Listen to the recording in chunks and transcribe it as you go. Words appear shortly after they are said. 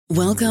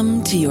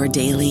Welcome to your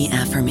daily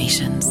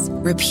affirmations.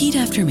 Repeat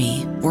after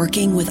me.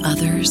 Working with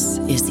others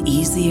is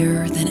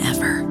easier than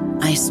ever.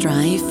 I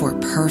strive for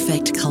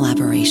perfect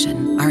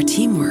collaboration. Our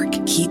teamwork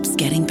keeps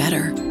getting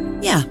better.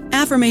 Yeah,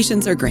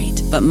 affirmations are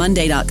great, but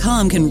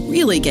Monday.com can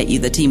really get you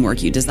the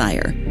teamwork you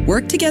desire.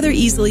 Work together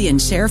easily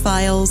and share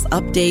files,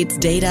 updates,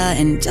 data,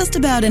 and just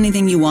about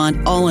anything you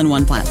want all in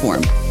one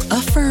platform.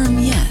 Affirm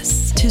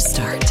yes to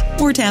start,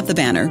 or tap the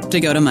banner to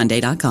go to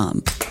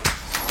Monday.com.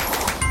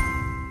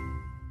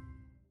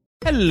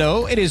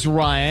 Hello, it is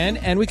Ryan,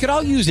 and we could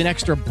all use an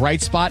extra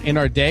bright spot in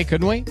our day,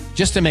 couldn't we?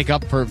 Just to make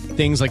up for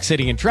things like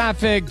sitting in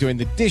traffic, doing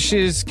the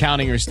dishes,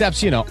 counting your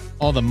steps,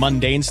 all the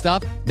mundane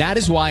stuff. That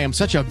is why I'm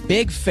such a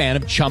big fan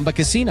of Chumba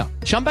Casino.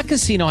 Chumba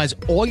Casino has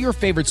all your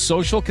favorite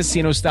social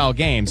casino-style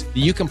games that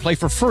you can play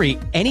for free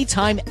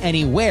anytime,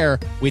 anywhere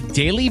with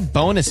daily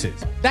bonuses.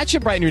 That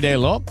should brighten your day a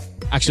little.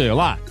 Actually, a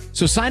lot.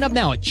 So sign up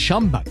now at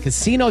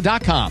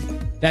ChumbaCasino.com.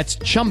 That's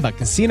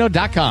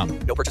ChumbaCasino.com.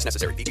 No purchase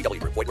necessary. VGW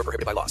Group. Void where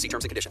prohibited by law. See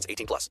terms and conditions.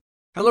 18+.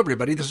 Hello,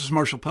 everybody. This is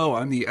Marshall Poe.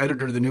 I'm the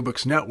editor of the New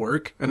Books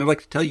Network, and I'd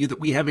like to tell you that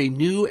we have a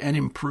new and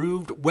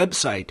improved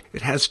website.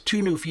 It has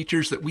two new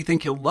features that we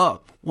think you'll love.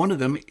 One of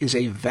them is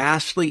a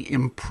vastly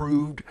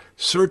improved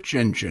search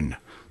engine,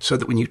 so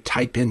that when you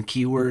type in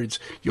keywords,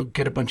 you'll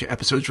get a bunch of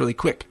episodes really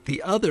quick.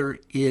 The other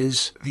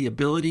is the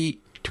ability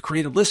to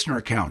create a listener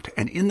account.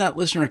 And in that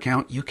listener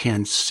account, you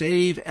can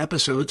save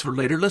episodes for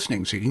later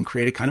listening. So you can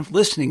create a kind of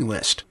listening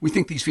list. We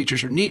think these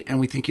features are neat and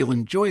we think you'll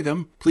enjoy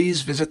them.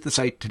 Please visit the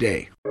site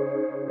today.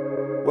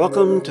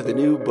 Welcome to the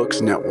New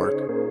Books Network.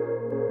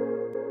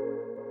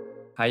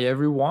 Hi,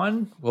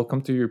 everyone.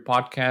 Welcome to your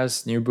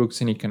podcast, New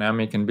Books in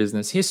Economic and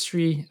Business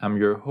History. I'm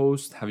your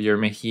host, Javier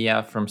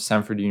Mejia from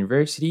Stanford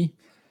University.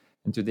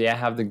 And today I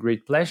have the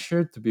great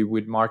pleasure to be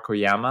with Mark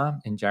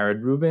Oyama and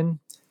Jared Rubin.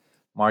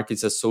 Mark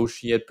is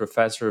Associate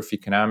Professor of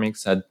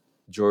Economics at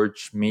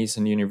George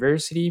Mason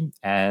University,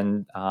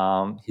 and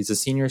he's a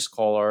Senior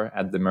Scholar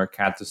at the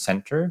Mercator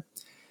Center.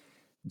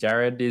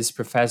 Jared is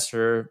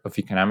Professor of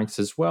Economics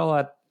as well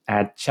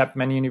at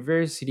Chapman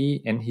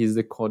University, and he's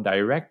the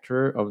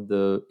co-director of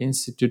the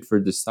Institute for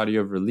the Study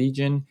of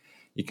Religion,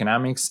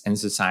 Economics, and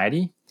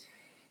Society.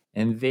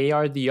 And they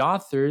are the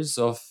authors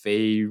of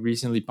a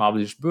recently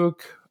published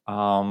book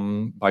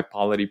by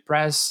Polity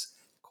Press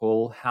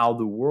called How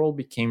the World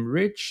Became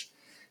Rich: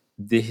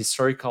 The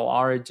Historical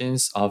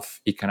Origins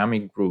of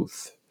Economic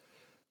Growth.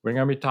 We're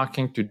going to be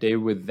talking today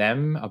with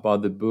them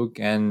about the book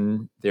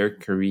and their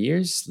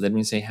careers. Let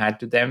me say hi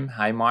to them.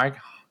 Hi, Mark.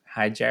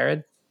 Hi,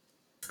 Jared.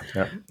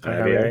 Yep. Hi,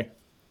 Javier.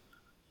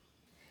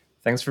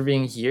 Thanks for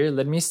being here.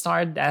 Let me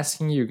start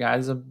asking you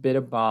guys a bit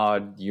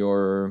about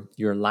your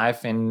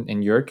life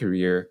and your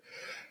career.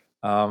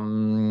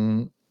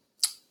 Tell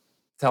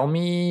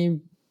me,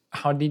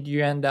 how did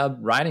you end up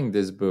writing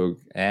this book?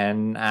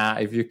 And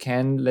if you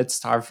can, let's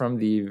start from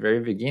the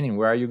very beginning.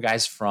 Where are you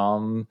guys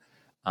from?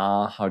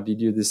 How did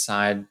you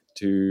decide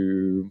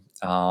to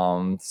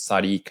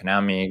study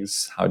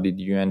economics? How did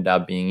you end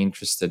up being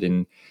interested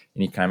in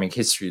economic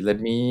history? Let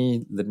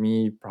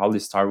me probably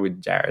start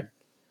with Jared.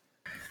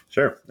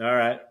 Sure. All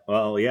right.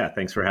 Well, yeah,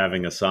 thanks for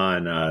having us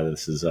on.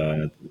 This is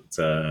it's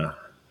a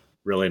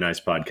really nice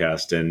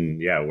podcast,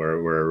 and yeah,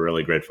 we're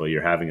really grateful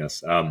you're having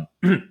us. I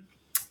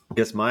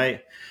guess my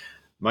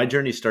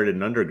journey started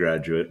in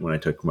undergraduate when I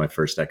took my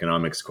first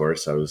economics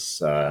course. I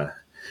was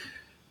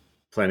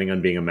planning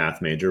on being a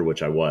math major,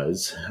 which I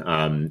was,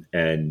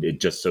 and it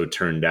just so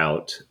turned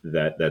out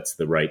that that's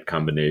the right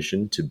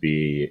combination to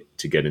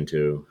get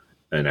into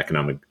an a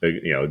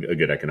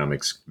good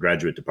economics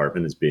graduate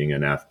department, as being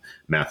a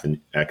math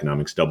and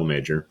economics double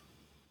major.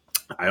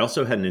 I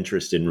also had an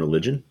interest in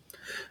religion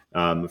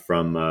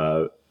from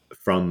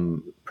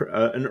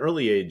an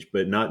early age,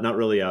 but not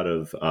really out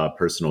of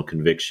personal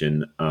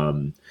conviction.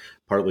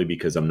 Partly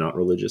because I'm not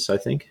religious, I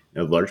think,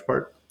 a large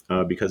part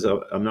because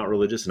I'm not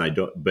religious, and I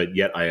don't. But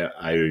yet,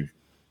 I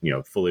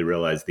fully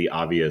realize the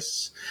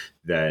obvious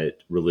that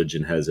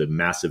religion has a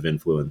massive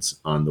influence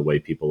on the way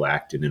people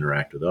act and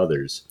interact with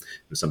others.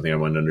 It was something I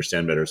wanted to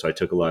understand better, so I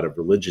took a lot of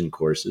religion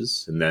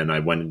courses, and then I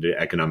went into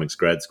economics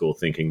grad school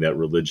thinking that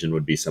religion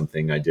would be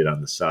something I did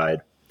on the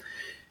side.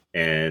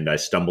 And I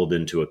stumbled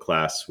into a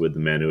class with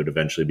the man who would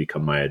eventually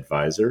become my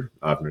advisor,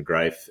 Avner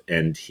Greif,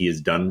 and he has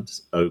done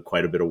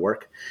quite a bit of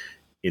work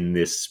in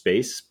this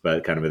space,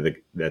 but kind of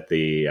at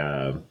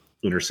the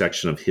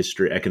intersection of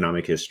history,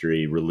 economic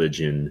history,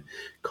 religion,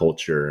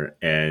 culture,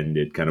 and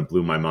it kind of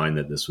blew my mind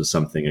that this was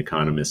something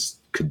economists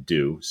could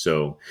do.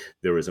 So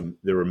there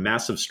were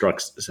massive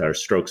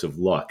strokes of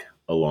luck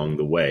along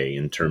the way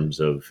in terms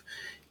of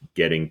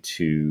getting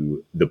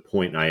to the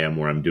point I am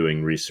where I'm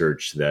doing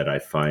research that I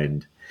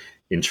find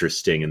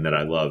interesting and that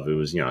I love. It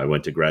was, I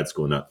went to grad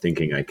school not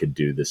thinking I could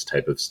do this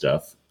type of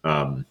stuff.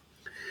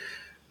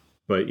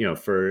 But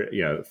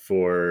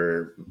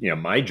for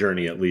my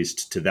journey, at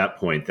least to that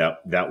point,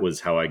 that was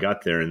how I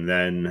got there. And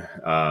then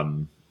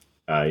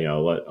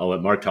I'll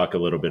let Mark talk a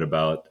little bit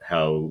about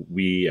how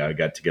we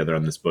got together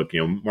on this book.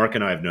 Mark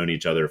and I have known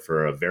each other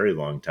for a very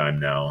long time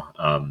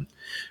now.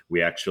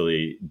 We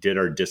actually did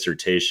our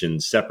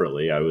dissertations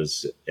separately. I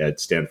was at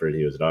Stanford,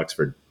 he was at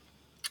Oxford.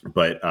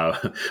 But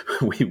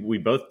we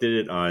both did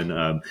it on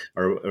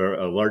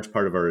a large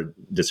part of our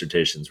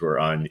dissertations were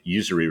on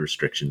usury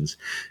restrictions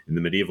in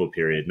the medieval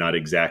period. Not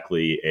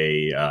exactly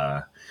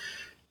a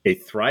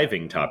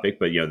thriving topic,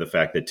 but the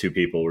fact that two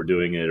people were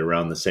doing it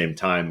around the same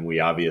time, we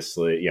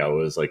obviously it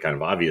was like kind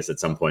of obvious at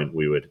some point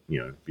we would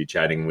be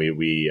chatting.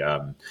 We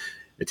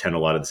attend a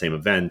lot of the same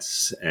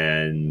events,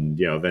 and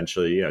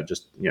eventually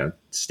just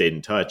stayed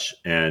in touch.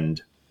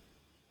 And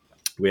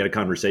we had a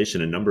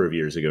conversation a number of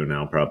years ago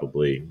now,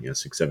 probably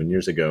 6-7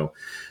 years ago,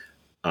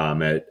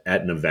 at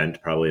an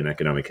event, probably an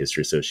Economic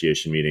History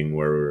Association meeting,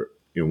 where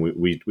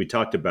we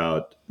talked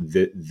about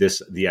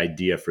the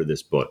idea for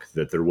this book,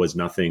 that there was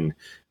nothing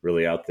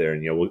really out there.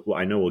 And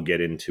I know we'll get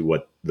into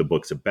what the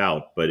book's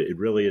about, but it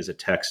really is a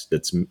text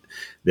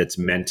that's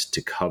meant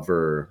to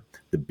cover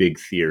the big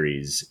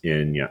theories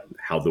in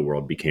how the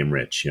world became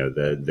rich.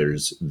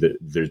 There's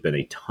been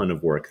a ton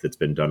of work that's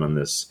been done on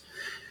this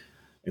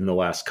in the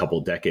last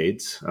couple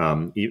decades,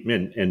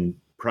 and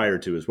prior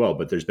to as well.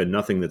 But there's been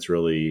nothing that's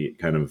really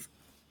kind of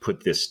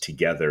put this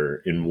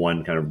together in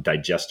one kind of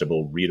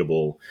digestible,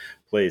 readable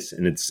place.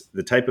 And it's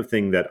the type of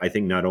thing that I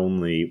think not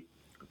only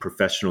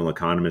professional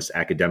economists,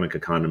 academic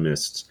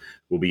economists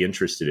will be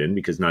interested in,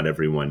 because not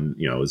everyone,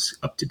 is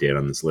up to date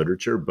on this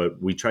literature, but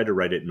we try to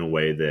write it in a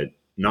way that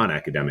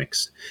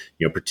non-academics,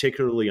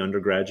 particularly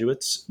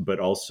undergraduates, but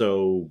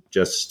also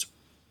just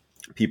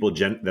people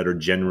that are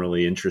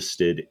generally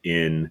interested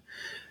in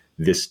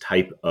this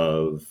type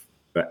of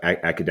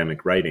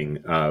academic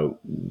writing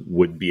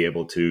would be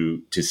able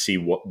to see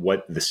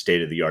what the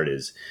state of the art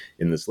is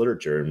in this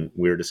literature. And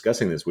we were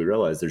discussing this. We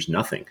realized there's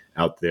nothing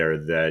out there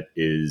that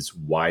is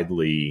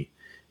widely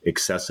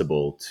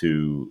accessible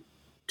to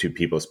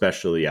people,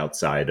 especially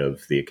outside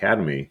of the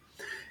academy.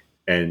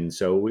 And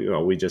so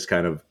we just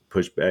kind of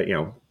pushed back,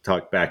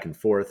 talked back and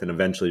forth, and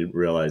eventually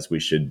realized we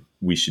should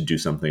do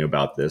something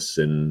about this.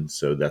 And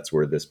so that's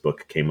where this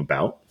book came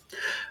about.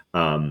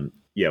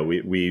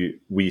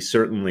 We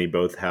certainly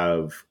both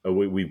have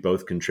we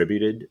both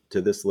contributed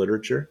to this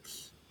literature.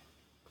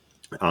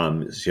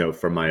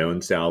 From my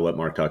own style, I'll let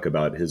Mark talk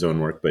about his own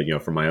work, but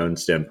from my own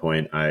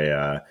standpoint,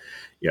 I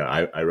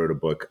wrote a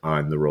book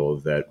on the role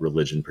that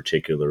religion,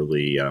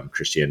 particularly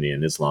Christianity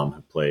and Islam,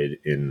 have played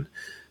in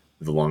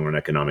the long-run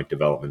economic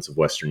developments of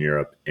Western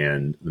Europe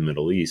and the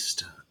Middle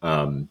East.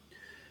 Again,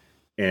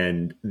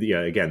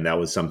 that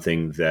was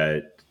something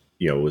that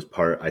was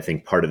part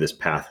of this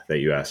path that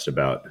you asked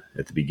about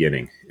at the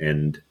beginning.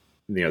 And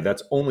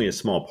that's only a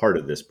small part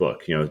of this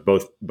book.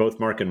 Both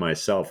Mark and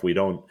myself, we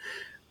don't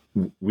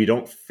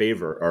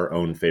favor our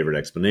own favorite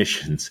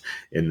explanations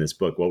in this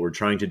book. What we're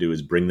trying to do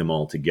is bring them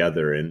all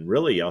together, and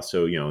really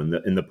also,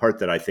 in the part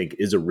that I think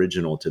is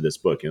original to this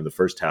book, the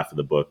first half of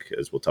the book,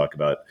 as we'll talk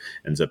about,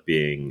 ends up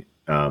being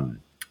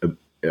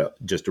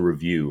just a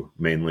review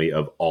mainly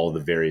of all the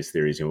various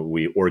theories.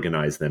 We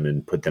organize them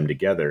and put them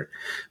together,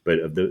 but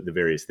of the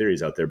various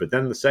theories out there. But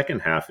then the second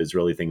half is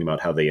really thinking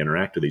about how they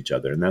interact with each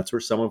other, and that's where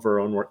some of our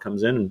own work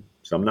comes in and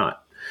some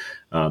not.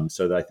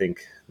 So I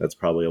think that's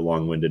probably a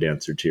long-winded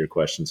answer to your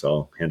question. So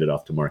I'll hand it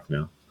off to Mark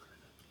now.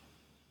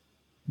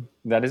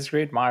 That is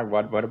great, Mark.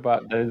 What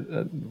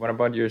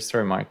about your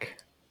story, Mike?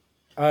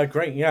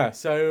 Great, yeah.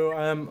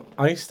 So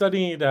I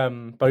studied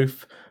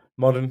both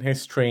modern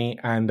history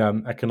and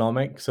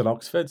economics at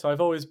Oxford. So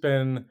I've always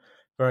been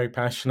very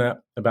passionate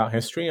about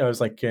history. I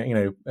was like,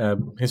 history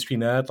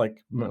nerd,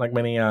 like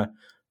many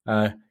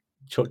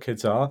short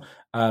kids are.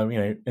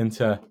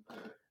 Into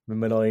the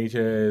Middle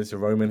Ages,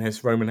 Roman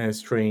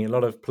history, a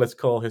lot of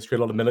political history,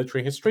 a lot of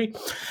military history,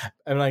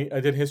 and I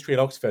did history at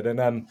Oxford,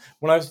 and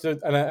when I was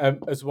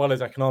as well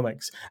as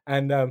economics,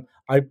 and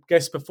I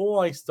guess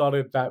before I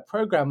started that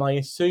program, I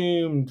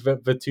assumed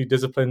that the two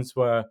disciplines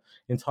were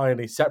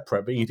entirely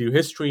separate. But you do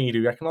history, you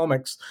do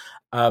economics.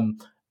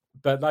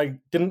 But I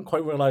didn't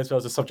quite realize there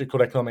was a subject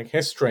called economic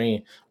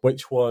history,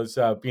 which was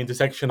the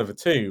intersection of the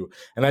two.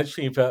 And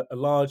actually, a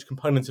large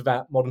component of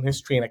that modern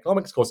history and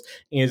economics course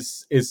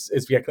is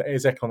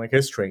economic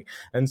history.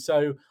 And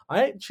so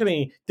I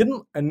actually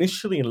didn't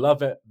initially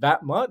love it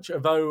that much,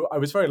 although I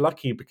was very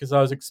lucky because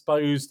I was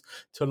exposed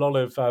to a lot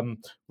of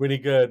really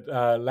good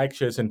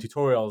lectures and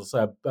tutorials.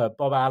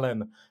 Bob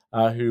Allen,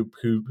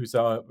 who's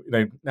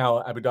now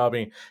at Abu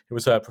Dhabi, who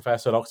was a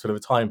professor at Oxford at the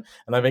time,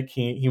 and I think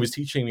he was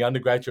teaching the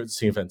undergraduate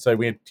students. So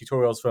we had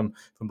tutorials from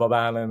Bob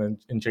Allen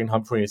and Jane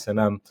Humphreys and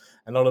a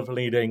lot of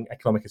leading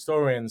economic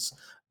historians.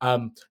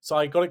 So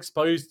I got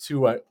exposed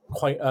to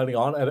quite early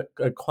on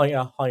at quite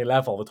a high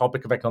level the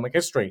topic of economic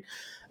history,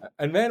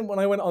 and then when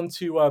I went on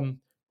to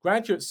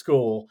graduate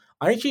school,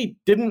 I actually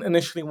didn't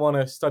initially want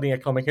to study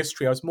economic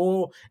history. I was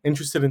more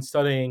interested in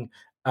studying.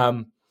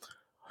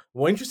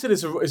 Well, interested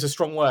is a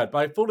strong word, but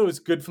I thought it was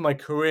good for my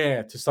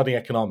career to study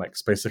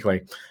economics,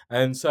 basically.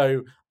 And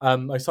so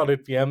I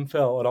started the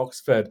MPhil at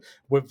Oxford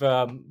with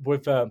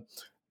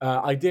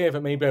idea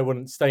that maybe I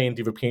wouldn't stay and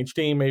do a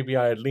PhD. Maybe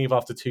I'd leave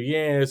after 2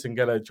 years and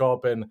get a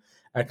job in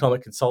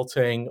economic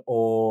consulting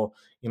or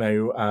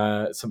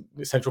some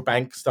central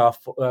bank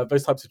stuff,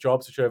 those types of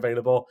jobs which are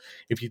available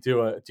if you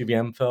do the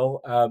MPhil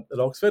at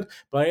Oxford.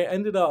 But I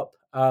ended up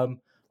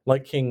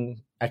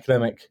liking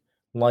academic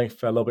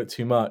life a little bit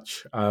too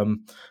much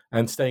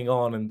and staying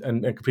on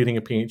and completing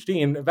a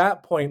PhD. And at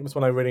that point was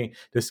when I really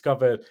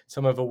discovered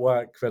some of the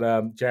work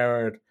that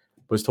Jared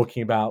was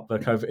talking about, the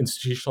kind of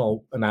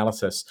institutional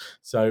analysis.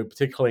 So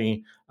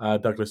particularly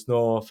Douglas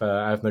North,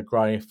 Avner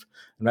Greif,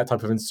 and that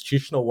type of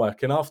institutional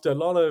work. And after a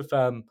lot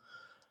of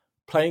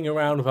playing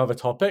around with other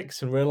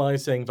topics and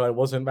realizing that I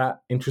wasn't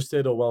that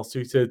interested or well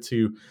suited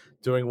to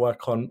doing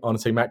work on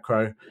say,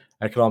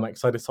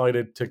 macroeconomics, I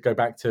decided to go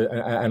back to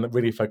and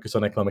really focus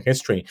on economic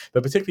history,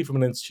 but particularly from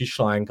an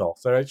institutional angle.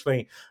 So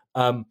actually,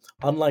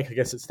 unlike, I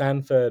guess, at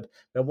Stanford,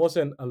 there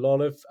wasn't a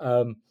lot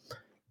of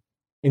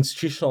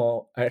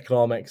institutional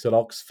economics at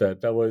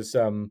Oxford. There was,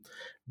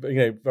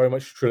 very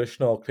much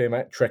traditional clear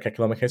metric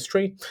economic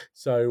history.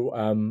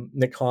 So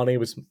Nick Harney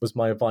was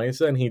my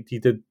advisor, and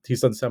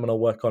he's done seminal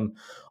work on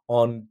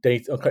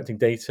data, on collecting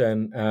data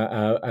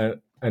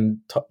and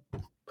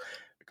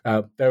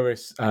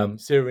various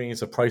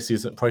series of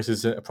prices and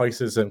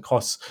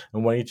costs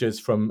and wages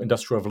from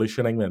Industrial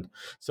Revolution England.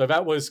 So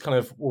that was kind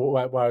of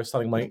where I was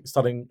starting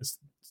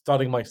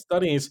my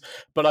studies,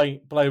 but I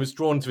was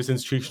drawn to this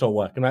institutional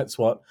work, and that's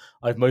what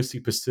I've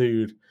mostly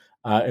pursued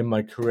in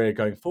my career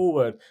going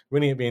forward,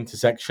 really at the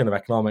intersection of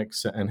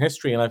economics and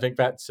history. And I think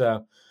that's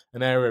an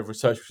area of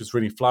research which has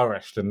really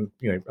flourished, and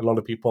a lot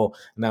of people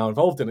are now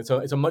involved in it. So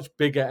it's a much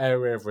bigger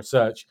area of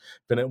research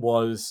than it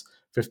was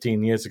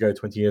 15 years ago,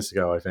 20 years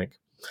ago, I think.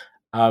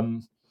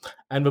 And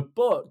the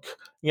book,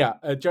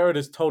 Jared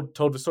has told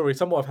the story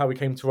somewhat of how we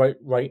came to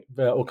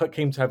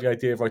came to have the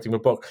idea of writing the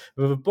book.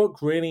 But the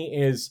book really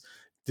is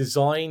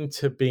designed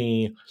to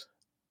be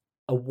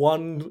if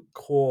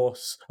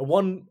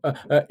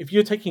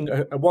you're taking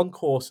a one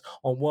course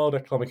on world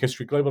economic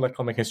history, global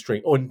economic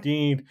history, or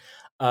indeed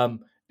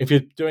if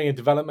you're doing a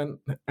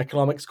development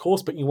economics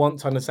course, but you want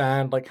to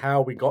understand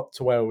how we got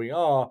to where we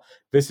are,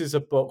 this is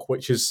a book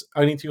which is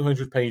only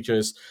 200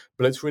 pages,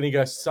 but it's really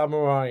going to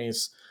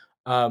summarize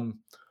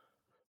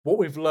what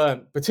we've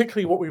learned,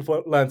 particularly what we've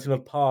learned in the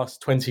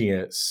past 20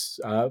 years.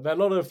 There are a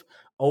lot of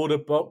older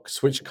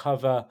books which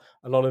cover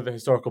a lot of the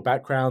historical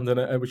background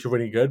and which are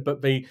really good,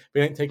 but they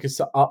don't take us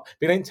up.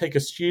 They don't take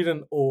a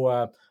student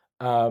or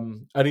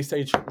early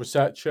stage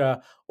researcher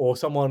or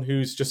someone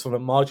who's just on the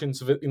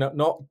margins of it,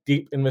 not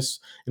deep in this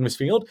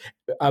field.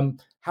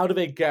 How do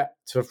they get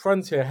to the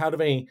frontier? How do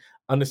they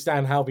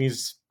understand how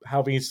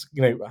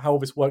all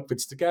this work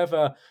fits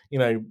together?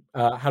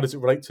 How does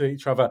it relate to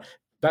each other?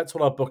 That's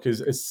what our book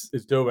is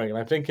doing, and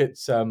I think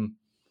it's.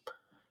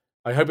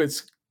 I hope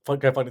it's going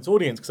to find its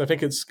audience, because I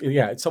think it's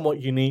somewhat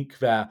unique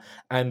there,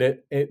 and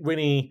it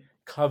really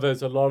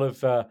covers a lot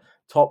of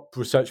top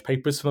research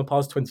papers from the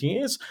past 20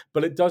 years,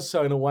 but it does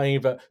so in a way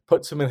that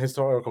puts them in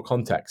historical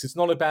context. It's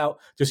not about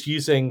just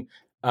using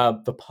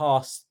the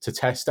past to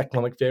test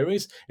economic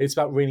theories. It's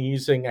about really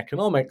using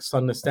economics to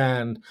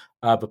understand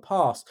the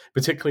past,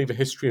 particularly the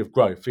history of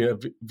growth,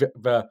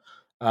 the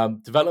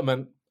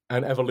development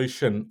and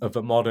evolution of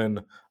the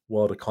modern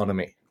world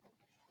economy.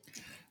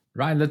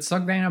 Right. Let's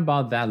talk then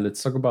about that.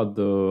 Let's talk about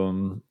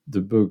the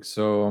book.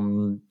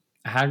 So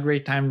I had a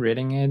great time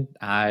reading it.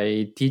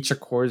 I teach a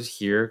course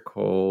here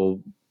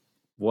called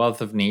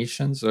Wealth of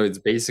Nations. So it's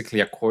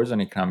basically a course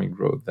on economic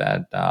growth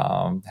that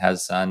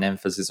has an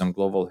emphasis on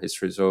global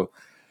history. So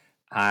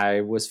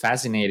I was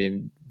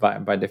fascinated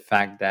by the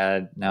fact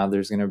that now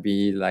there's going to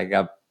be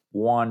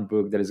one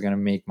book that is going to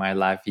make my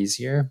life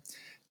easier.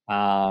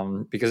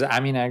 Because I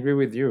agree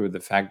with you, the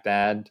fact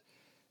that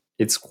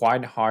it's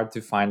quite hard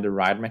to find the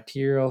right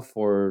material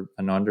for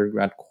an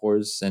undergrad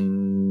course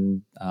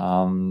in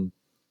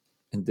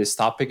this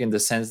topic, in the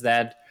sense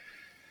that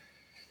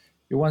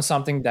you want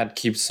something that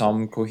keeps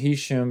some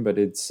cohesion, but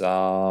it's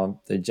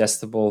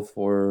digestible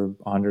for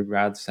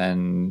undergrads,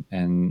 and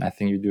I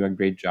think you do a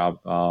great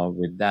job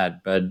with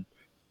that. But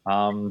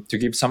to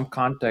give some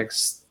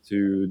context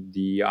to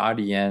the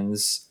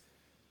audience,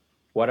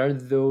 what are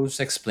those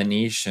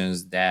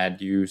explanations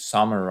that you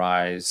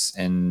summarize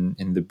in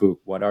the book?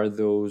 What are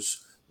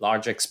those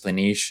large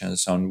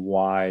explanations on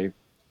why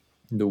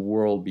the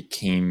world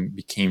became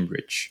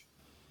rich?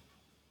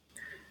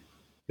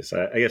 Yes,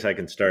 I guess I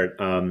can start.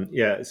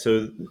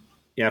 So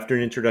after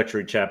an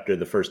introductory chapter,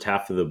 the first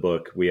half of the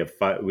book, we have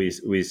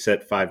we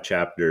set 5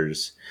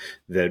 chapters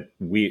that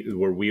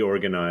were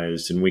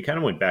organized, and we kind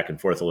of went back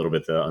and forth a little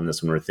bit on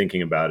this when we were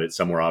thinking about it.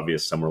 Some were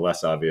obvious, some were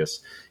less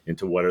obvious,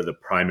 into what are the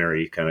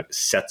primary kind of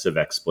sets of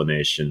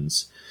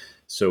explanations.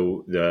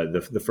 So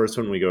the first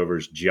one we go over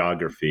is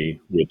geography,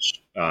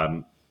 which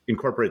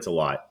incorporates a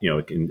lot.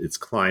 It's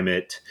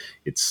climate,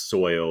 it's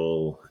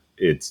soil,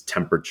 it's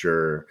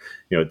temperature.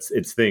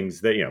 It's things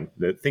that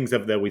the things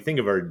that we think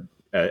of are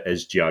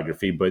as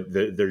geography, but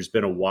there's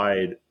been a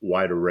wide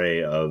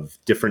array of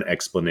different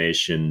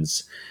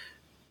explanations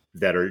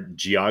that are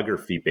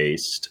geography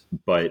based,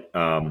 but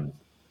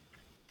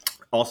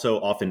also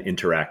often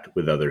interact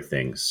with other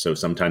things. So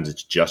sometimes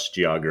it's just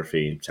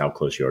geography, it's how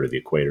close you are to the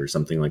equator,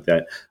 something like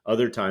that.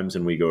 Other times,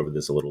 and we go over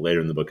this a little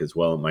later in the book as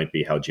well, it might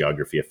be how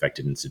geography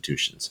affected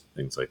institutions,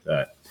 things like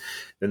that.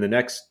 Then the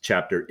next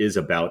chapter is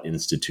about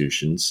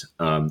institutions.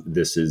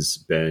 This has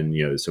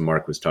been, so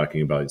Mark was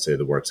talking about, say,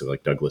 the works of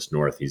like Douglass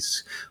North.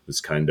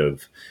 Was kind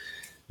of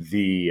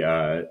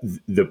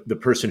the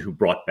person who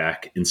brought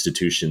back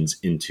institutions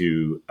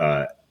into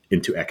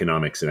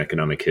economics and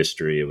economic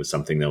history. It was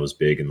something that was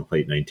big in the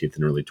late 19th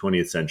and early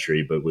 20th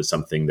century, but was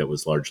something that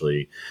was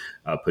largely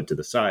put to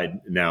the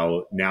side.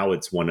 Now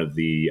it's one of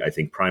the, I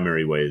think,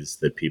 primary ways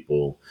that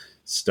people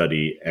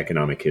study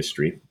economic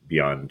history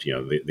beyond,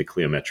 the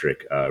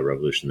cliometric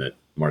revolution that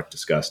Mark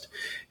discussed.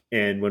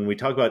 And when we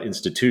talk about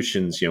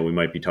institutions, we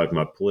might be talking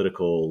about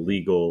political,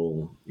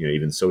 legal,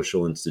 even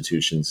social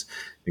institutions,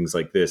 things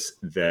like this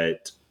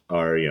that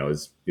are,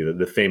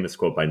 the famous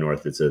quote by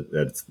North is that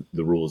it's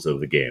the rules of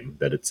the game,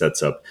 that it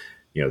sets up,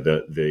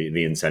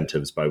 the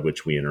incentives by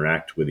which we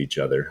interact with each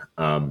other.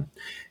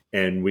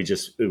 And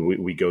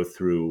we go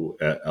through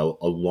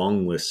a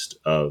long list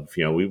of,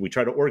 we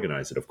try to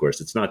organize it, of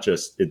course. It's not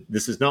just,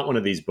 this is not one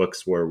of these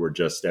books where we're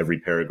just, every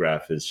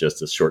paragraph is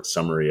just a short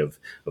summary of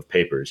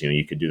papers.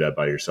 You could do that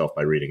by yourself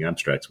by reading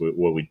abstracts.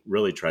 What we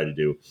really try to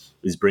do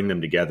is bring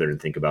them together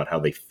and think about how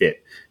they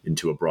fit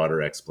into a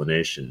broader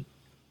explanation.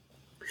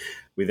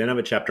 We then have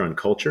a chapter on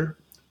culture,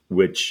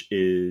 which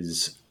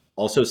is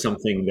also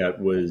something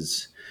that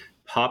was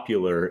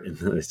popular in,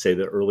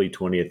 the early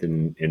 20th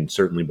and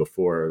certainly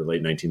before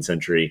late 19th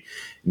century,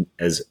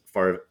 as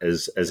far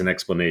as an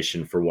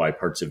explanation for why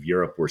parts of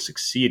Europe were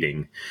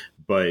succeeding.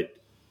 But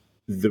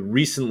the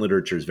recent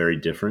literature is very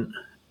different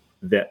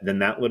than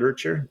that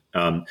literature.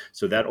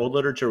 So that old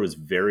literature was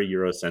very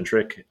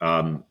Eurocentric,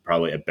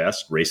 probably at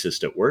best,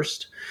 racist at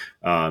worst.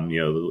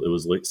 It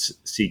was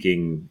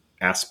seeking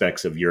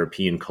aspects of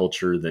European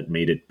culture that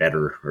made it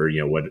better, or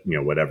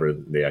whatever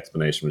the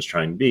explanation was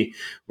trying to be.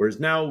 Whereas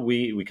now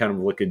we kind of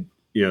look at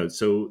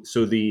so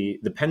the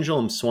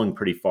pendulum swung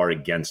pretty far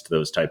against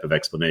those type of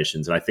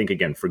explanations, and I think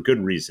again for good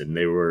reason.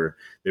 They were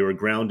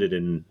grounded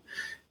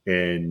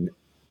in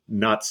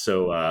not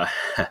so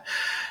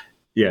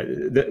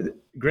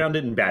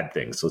grounded in bad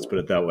things. Let's put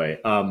it that way.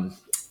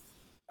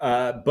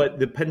 But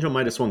the pendulum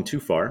might have swung too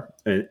far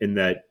in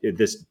that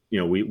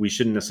we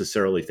shouldn't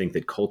necessarily think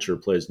that culture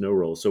plays no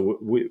role. So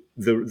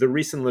the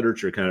recent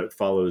literature kind of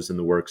follows in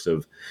the works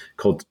of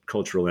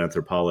cultural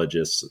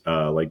anthropologists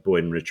like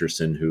Boyd and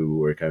Richardson, who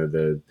were kind of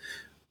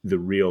the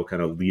real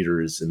kind of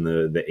leaders in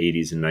the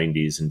 80s and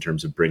 90s in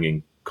terms of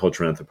bringing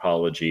cultural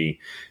anthropology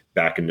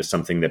back into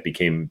something that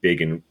became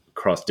big and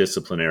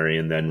cross-disciplinary.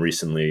 And then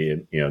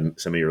recently,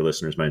 some of your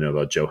listeners might know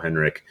about Joe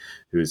Henrich,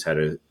 who's had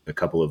a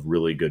couple of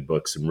really good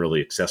books and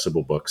really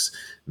accessible books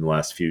in the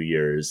last few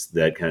years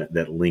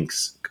that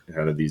links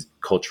kind of these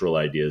cultural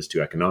ideas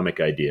to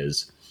economic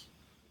ideas.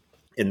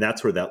 And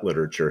that's where that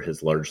literature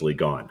has largely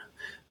gone.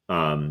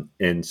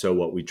 And so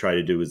what we try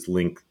to do is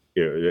link,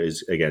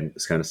 is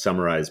kind of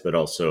summarize, but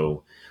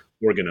also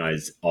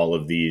organize all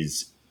of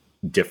these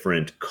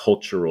different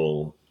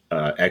cultural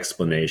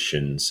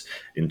explanations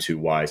into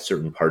why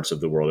certain parts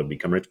of the world have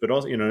become rich. But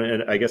also,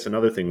 and I guess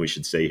another thing we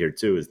should say here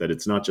too is that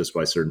it's not just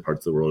why certain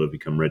parts of the world have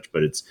become rich,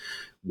 but it's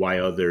why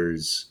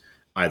others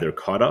either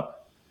caught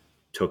up,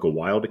 took a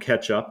while to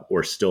catch up,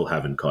 or still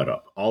haven't caught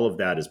up. All of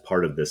that is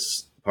part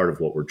of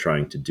what we're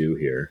trying to do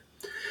here.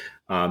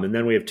 And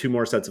then we have two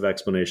more sets of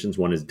explanations.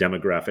 One is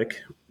demographic,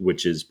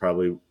 which is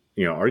probably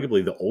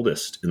arguably the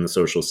oldest in the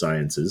social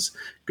sciences.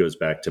 Goes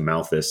back to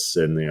Malthus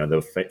and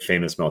the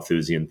famous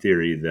Malthusian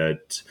theory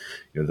that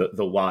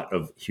the lot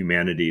of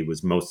humanity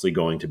was mostly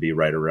going to be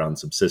right around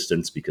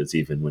subsistence, because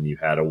even when you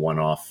had a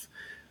one-off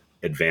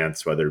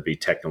advance, whether it be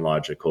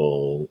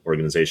technological,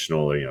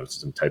 organizational, or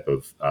some type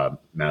of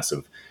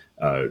massive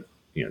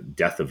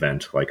death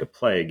event like a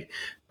plague,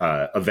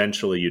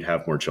 eventually you'd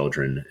have more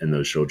children, and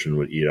those children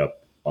would eat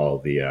up all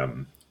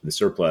the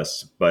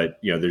surplus. But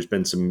there's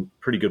been some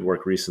pretty good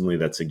work recently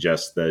that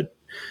suggests that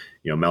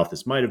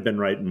Malthus might have been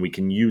right, and we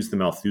can use the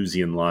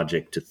Malthusian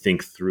logic to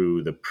think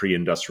through the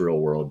pre-industrial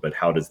world. But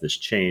how does this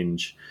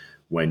change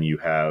when you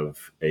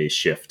have a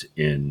shift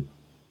in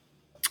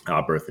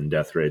birth and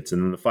death rates?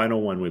 And then the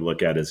final one we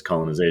look at is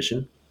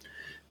colonization.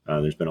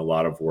 There's been a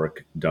lot of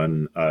work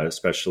done,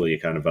 especially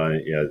kind of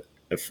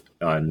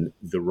on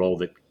the role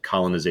that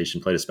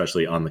colonization played,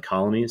 especially on the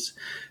colonies.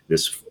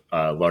 This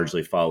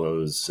largely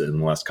follows, in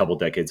the last couple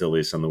decades at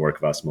least, on the work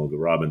of Acemoglu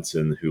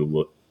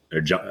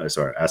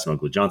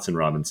Johnson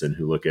Robinson,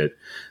 who look at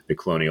the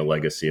colonial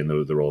legacy and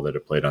the role that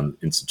it played on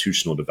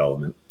institutional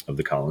development of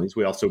the colonies.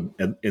 We also,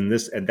 at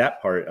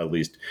that part at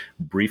least,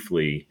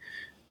 briefly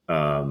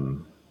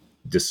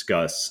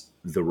discuss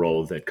the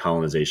role that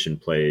colonization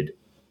played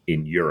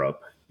in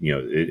Europe.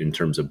 In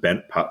terms of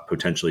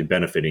potentially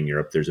benefiting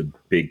Europe. There's a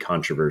big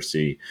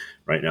controversy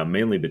right now,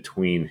 mainly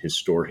between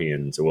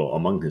historians,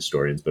 among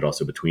historians, but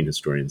also between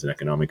historians and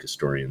economic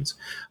historians,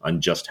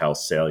 on just how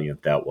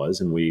salient that was.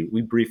 And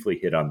we briefly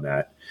hit on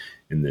that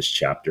in this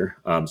chapter.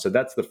 So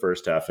that's the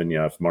first half. And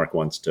if Mark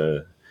wants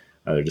to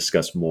either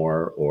discuss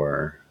more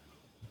or?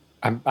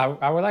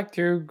 I would like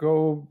to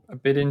go a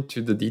bit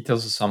into the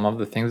details of some of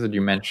the things that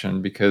you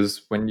mentioned,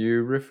 because when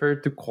you refer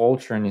to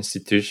culture and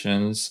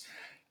institutions,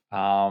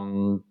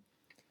 um,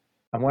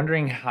 I'm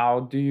wondering,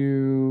 how do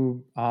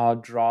you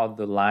draw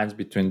the lines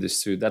between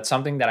these two? That's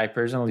something that I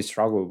personally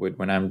struggle with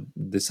when I'm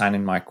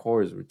designing my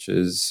course, which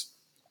is,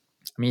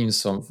 I mean,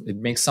 it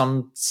makes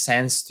some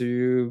sense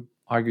to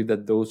argue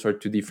that those are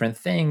two different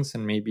things,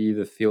 and maybe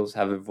the fields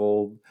have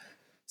evolved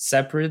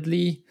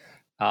separately.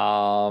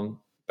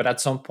 But at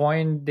some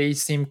point, they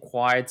seem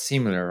quite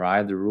similar,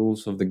 right? The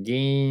rules of the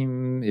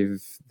game,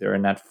 if they're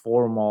not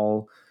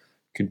formal,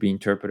 could be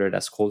interpreted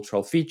as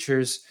cultural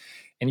features.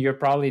 And you're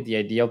probably the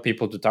ideal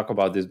people to talk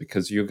about this,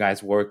 because you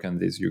guys work on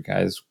this. You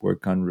guys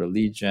work on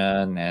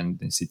religion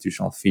and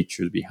institutional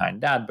features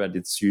behind that, but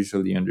it's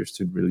usually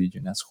understood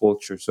religion as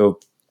culture. So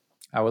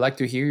I would like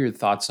to hear your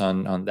thoughts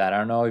on that. I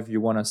don't know if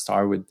you want to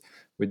start with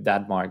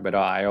that, Mark, but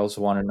I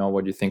also want to know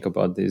what you think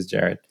about this,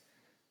 Jared.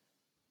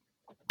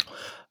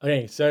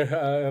 Okay, so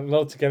a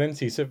lot to get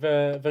into. So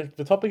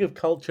the topic of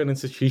culture and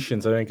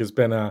institutions, I think, has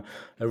been a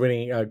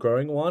really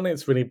growing one.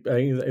 It's been an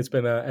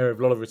area of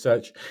a lot of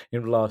research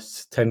in the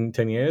last 10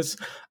 years.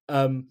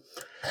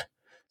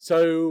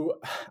 So,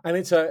 and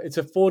it's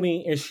a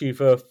thorny issue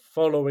for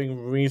following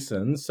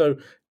reasons. So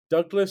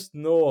Douglas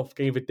North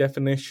gave a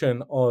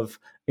definition of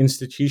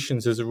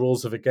institutions as the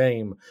rules of a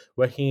game,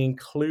 where he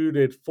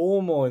included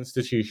formal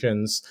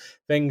institutions,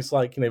 things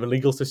like the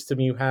legal system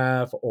you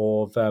have,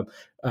 or the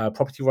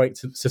property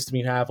rights system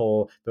you have,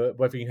 or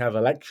whether you have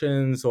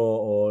elections,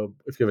 or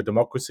if you have a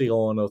democracy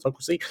or an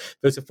autocracy.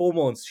 Those are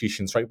formal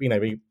institutions, right?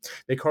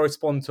 They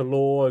correspond to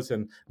laws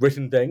and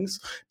written things.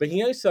 But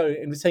he also,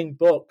 in the same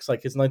books,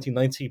 like his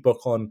 1990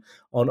 book on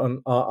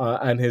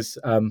and his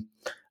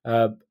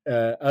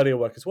earlier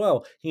work as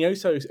well, he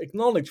also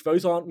acknowledged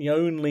those aren't the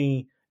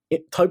only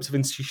types of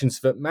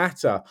institutions that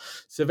matter.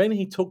 So then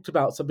he talked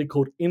about something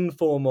called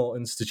informal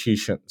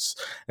institutions.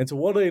 And so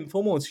what are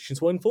informal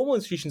institutions? Well, informal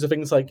institutions are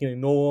things like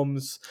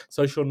norms,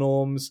 social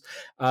norms.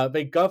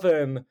 They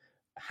govern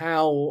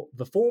how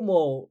the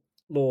formal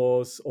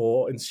laws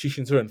or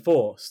institutions are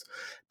enforced.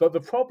 But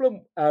the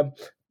problem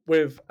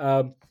with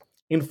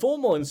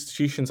informal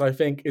institutions, I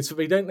think, is that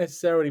they don't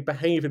necessarily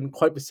behave in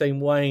quite the same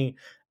way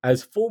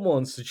as formal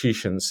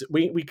institutions.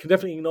 We can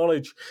definitely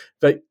acknowledge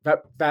that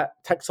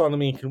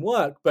taxonomy can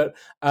work, but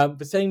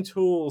the same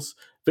tools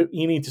that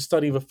you need to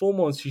study the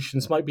formal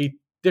institutions might be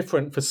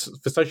different for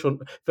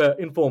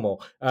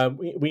informal.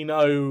 We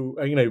know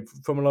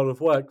from a lot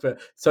of work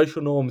that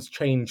social norms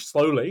change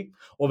slowly,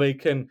 or they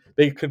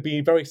could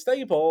be very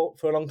stable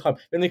for a long time.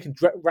 Then they can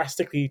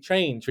drastically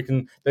change.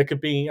 There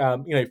could be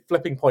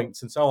flipping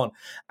points and so on,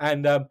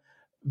 and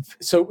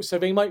so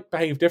they might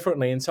behave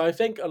differently. And so I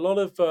think a lot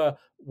of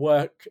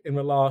work in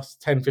the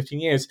last 10, 15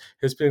 years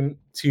has been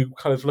to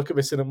kind of look at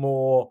this in a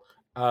more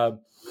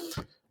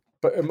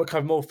but in a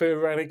kind of more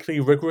theoretically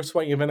rigorous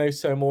way, even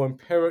also a more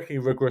empirically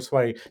rigorous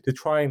way, to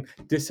try and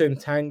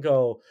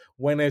disentangle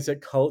when is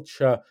it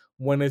culture,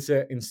 when is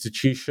it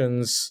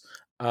institutions,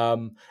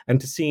 and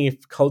to see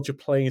if culture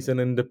plays an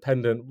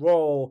independent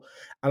role.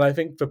 And I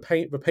think the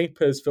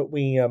papers that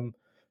we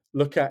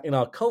look at in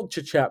our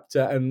culture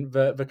chapter, and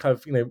the kind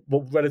of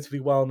relatively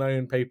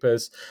well-known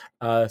papers,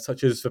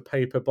 such as the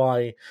paper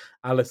by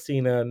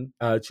Alessina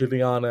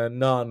Juliana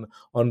Nunn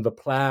on the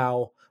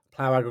plough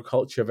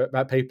agriculture.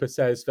 That paper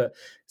says that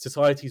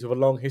societies with a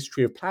long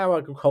history of plough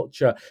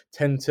agriculture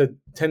tend to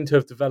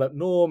have developed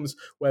norms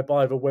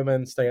whereby the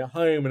women stay at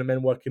home and the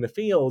men work in the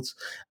fields,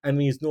 and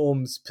these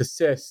norms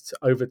persist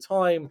over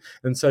time,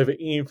 and so that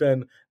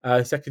even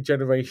second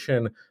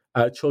generation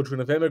children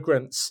of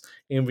immigrants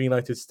in the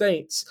United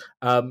States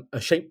are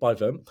shaped by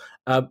them.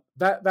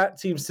 That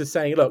seems to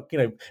say, look,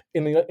 in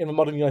the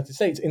modern United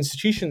States,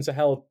 institutions are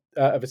held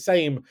the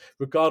same,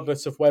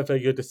 regardless of whether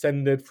you're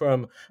descended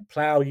from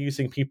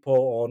plough-using people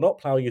or not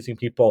plough-using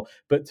people.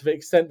 But to the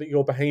extent that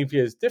your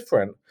behaviour is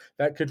different,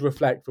 that could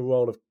reflect the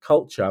role of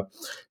culture.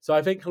 So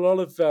I think a lot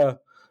of the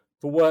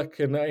work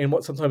in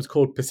what's sometimes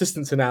called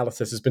persistence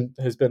analysis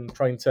has been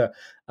trying to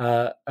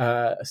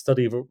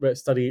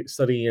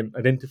study and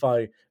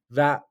identify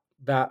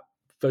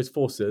those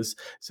forces.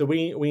 So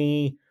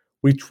we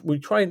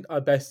try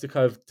our best to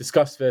kind of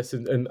discuss this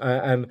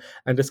and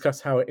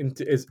discuss how it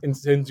is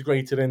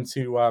integrated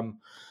into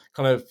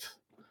kind of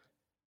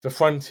the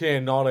frontier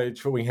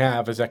knowledge that we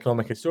have as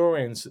economic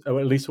historians, or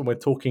at least when we're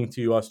talking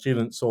to our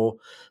students or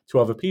to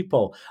other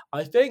people.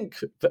 I think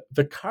that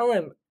the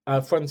current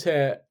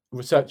frontier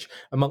research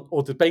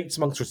debates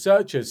amongst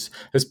researchers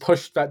has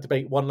pushed that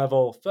debate one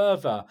level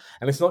further.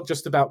 And it's not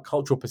just about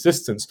cultural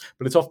persistence,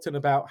 but it's often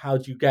about how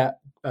do you get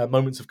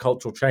moments of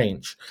cultural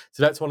change.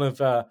 So that's one of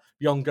the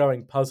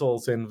ongoing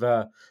puzzles in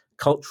the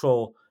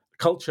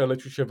culture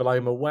literature that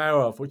I'm aware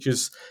of, which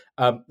is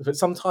that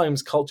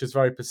sometimes culture is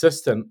very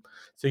persistent.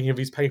 So you have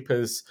these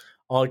papers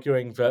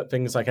arguing that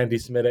things like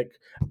anti-Semitic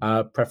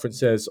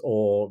preferences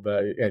or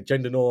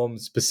gender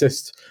norms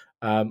persist,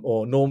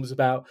 or norms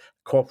about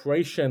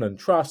cooperation and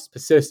trust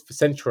persist for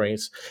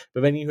centuries.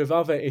 But then you have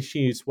other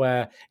issues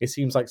where it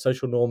seems like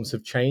social norms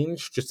have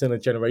changed just in a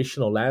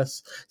generation or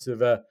less. So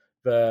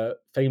the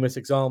famous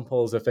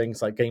examples of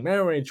things like gay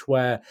marriage,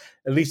 where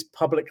at least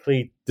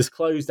publicly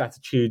disclosed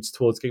attitudes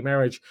towards gay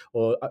marriage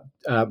or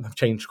have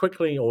changed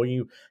quickly, or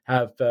you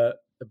have the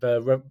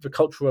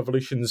cultural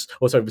revolutions,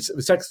 or sorry,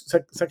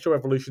 the sexual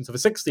revolutions of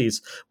the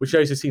 60s, which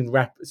also seen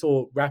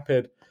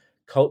rapid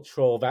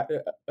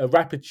a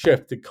rapid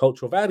shift in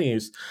cultural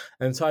values.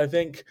 And so I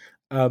think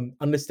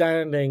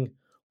understanding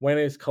when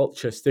is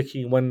culture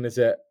sticky, when is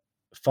it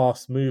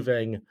fast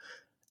moving,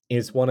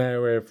 is one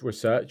area of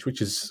research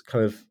which is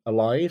kind of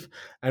alive.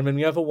 And then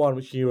the other one,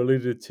 which you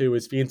alluded to,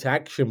 is the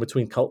interaction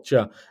between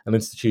culture and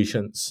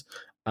institutions.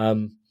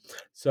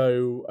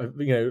 So,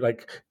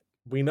 like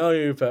we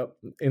know that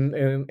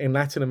in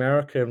Latin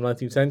America in the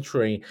 19th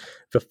century,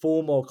 the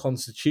formal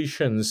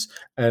constitutions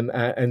and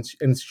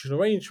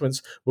institutional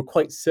arrangements were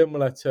quite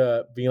similar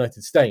to the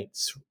United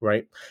States,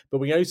 right? But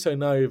we also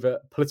know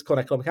that political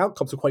and economic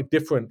outcomes are quite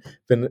different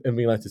than in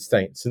the United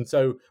States. And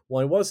so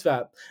why was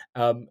that?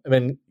 And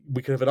then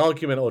we could have an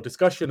argument or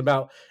discussion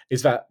about,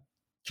 is that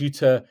due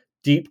to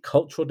deep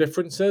cultural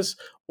differences,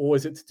 or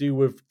is it to do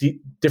with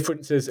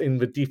differences in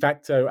the de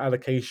facto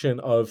allocation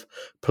of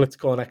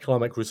political and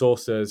economic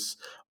resources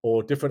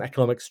or different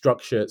economic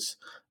structures?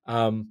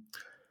 So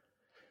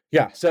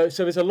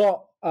there's a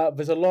lot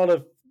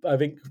of, I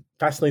think,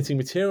 fascinating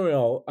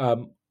material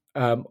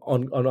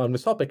on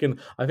this topic, and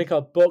I think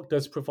our book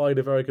does provide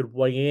a very good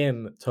way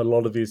in to a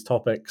lot of these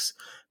topics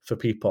for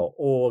people,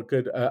 or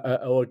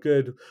a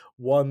good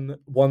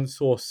one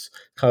source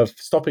kind of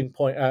stopping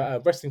point,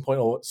 resting point,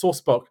 or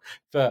source book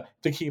for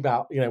thinking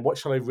about, what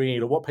shall I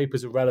read or what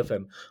papers are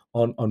relevant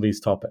on these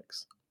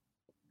topics.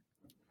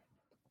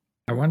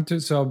 I want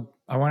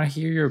to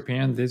hear your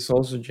opinion on this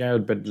also,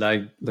 Jared, but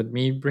let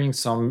me bring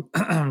some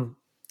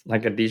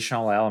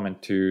additional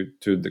element to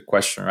the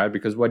question, right?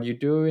 Because what you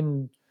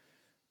do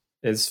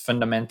is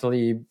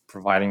fundamentally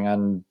providing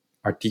an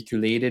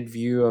articulated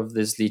view of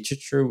this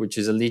literature, which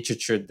is a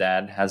literature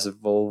that has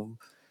evolved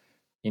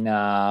in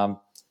a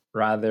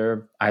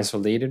rather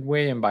isolated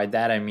way. And by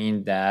that, I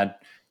mean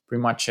that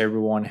pretty much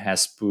everyone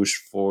has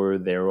pushed for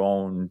their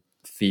own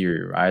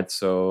theory, right?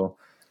 So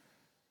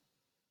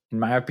in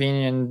my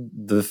opinion,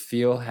 the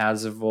field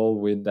has evolved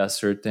with a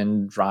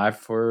certain drive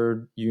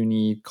for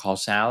unique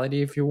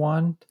causality, if you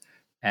want.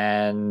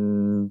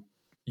 And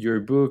your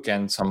book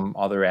and some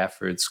other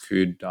efforts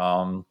could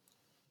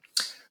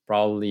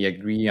probably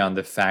agree on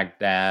the fact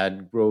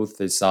that growth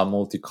is a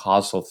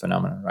multi-causal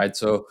phenomenon, right?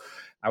 So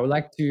I would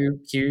like to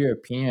hear your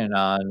opinion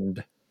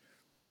on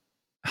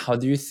how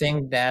do you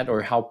think that,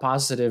 or how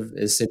positive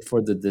is it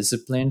for the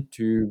discipline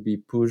to be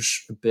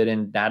pushed a bit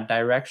in that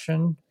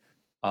direction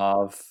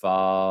of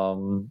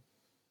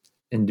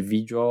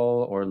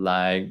individual or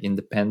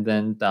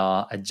independent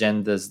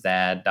agendas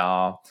that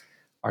are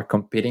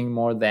competing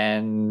more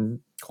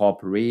than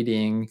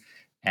cooperating?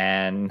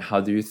 And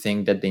how do you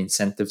think that the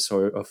incentives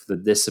of the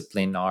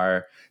discipline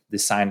are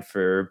designed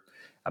for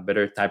a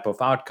better type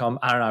of outcome?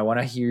 I don't know. I want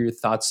to hear your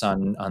thoughts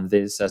on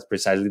this, as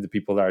precisely the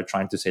people that are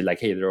trying to say,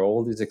 hey, there are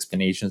all these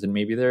explanations and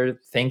maybe there are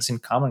things in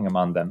common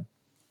among them.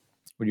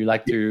 Would you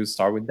like to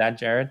start with that,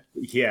 Jared?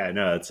 Yeah,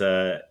 no, it's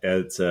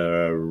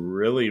a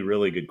really,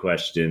 really good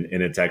question.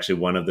 And it's actually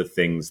one of the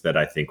things that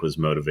I think was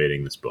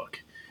motivating this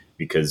book,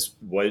 because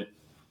I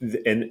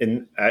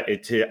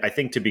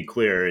think, to be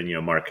clear,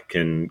 and Mark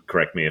can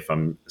correct me if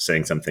I'm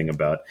saying something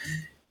about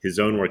his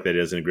own work that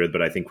he doesn't agree with,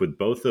 but I think with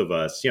both of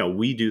us,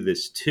 we do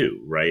this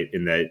too, right?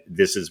 In that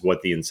this is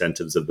what the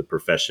incentives of the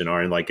profession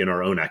are, and in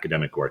our own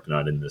academic work,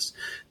 not in this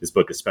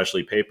book,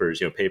 especially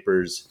papers.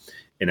 Papers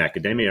in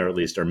academia, or at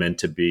least, are meant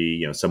to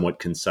be somewhat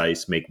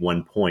concise, make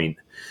one point.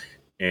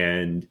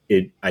 And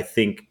I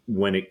think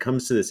when it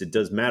comes to this, it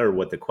does matter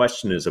what the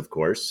question is, of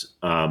course.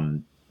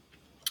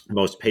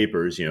 Most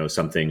papers,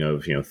 something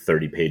of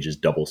 30 pages,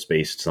 double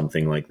spaced,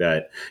 something like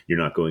that, you're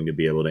not going to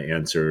be able to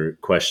answer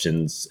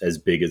questions as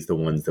big as the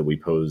ones that we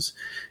pose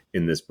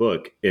in this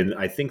book. And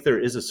I think there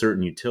is a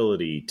certain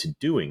utility to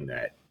doing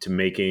that, to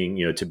making,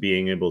 to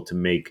being able to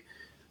make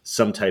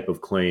some type of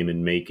claim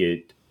and make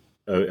it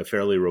a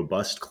fairly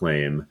robust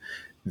claim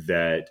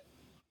that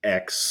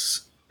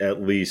X,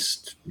 at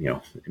least,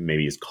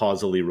 maybe is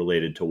causally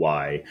related to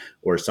Y,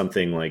 or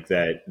something like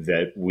that,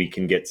 that we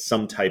can get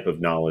some type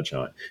of knowledge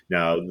on.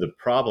 Now, the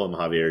problem,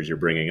 Javier, is you're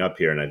bringing up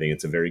here, and I think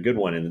it's a very good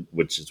one, and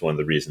which is one of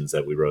the reasons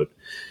that we wrote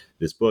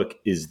this book,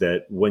 is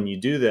that when you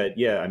do that,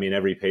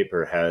 every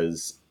paper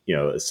has,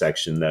 a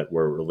section that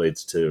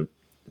relates to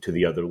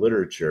the other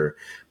literature.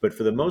 But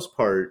for the most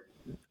part,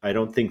 I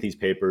don't think these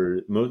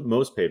papers,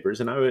 most papers,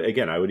 and I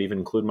would even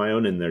include my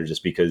own in there,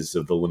 just because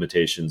of the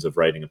limitations of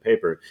writing a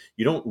paper,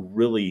 you don't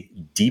really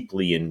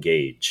deeply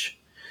engage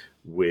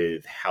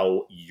with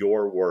how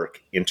your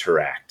work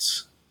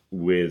interacts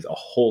with a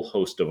whole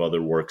host of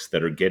other works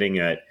that are getting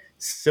at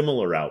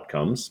similar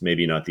outcomes,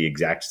 maybe not the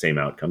exact same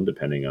outcome,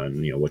 depending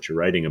on what you're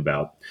writing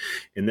about.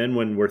 And then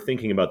when we're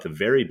thinking about the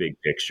very big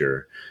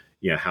picture,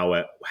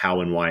 how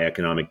and why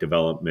economic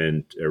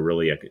development or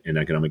really and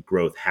economic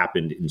growth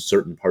happened in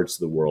certain parts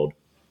of the world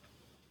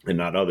and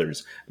not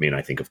others. I mean,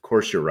 I think, of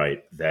course, you're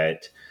right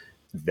that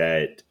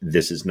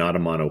this is not a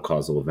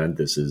monocausal event.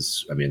 This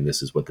is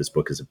what this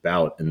book is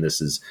about, and this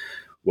is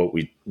what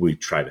we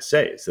try to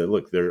say. So,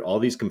 look, there are all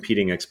these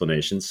competing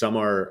explanations. Some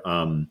are,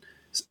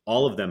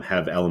 all of them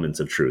have elements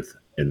of truth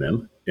in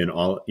them, and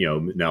all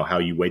now how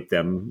you weight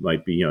them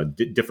might be.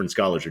 Different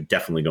scholars are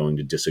definitely going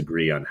to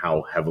disagree on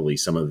how heavily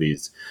some of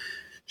these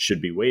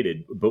should be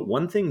weighted. But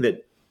one thing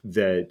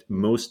that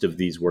most of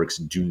these works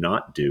do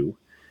not do,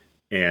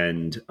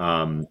 and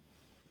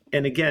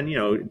again,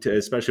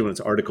 especially when it's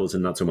articles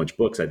and not so much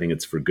books, I think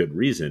it's for good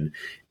reason,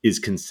 is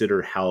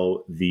consider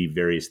how the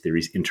various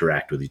theories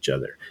interact with each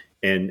other.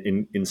 And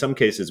in some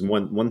cases,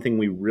 one thing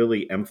we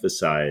really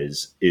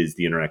emphasize is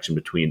the interaction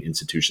between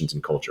institutions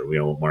and culture. We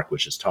know what Mark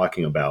was just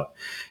talking about,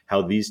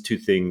 how these two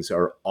things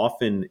are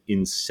often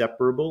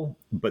inseparable,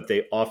 but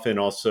they often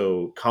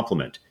also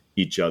complement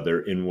each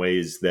other in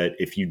ways that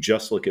if you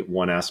just look at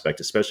one aspect,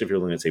 especially if you're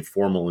looking at, say,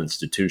 formal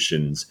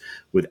institutions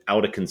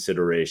without a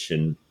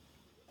consideration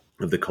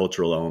of the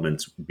cultural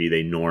elements, be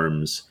they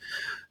norms,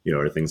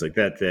 or things like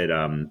that,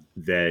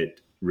 that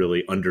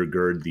really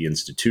undergird the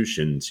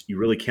institutions, you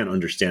really can't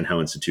understand how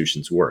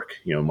institutions work.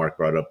 Mark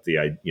brought up the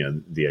idea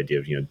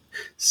of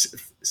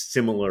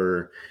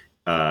similar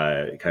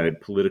kind of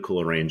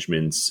political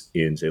arrangements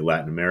in, say,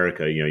 Latin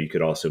America. You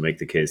could also make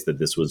the case that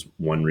this was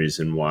one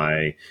reason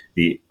why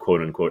the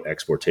quote unquote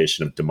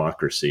exportation of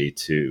democracy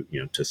to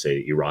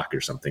say Iraq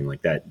or something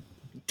like that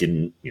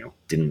didn't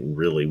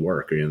really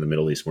work, or in the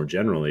Middle East more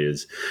generally,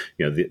 is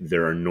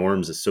there are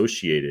norms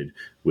associated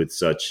with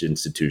such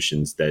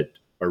institutions that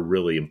are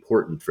really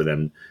important for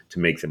them to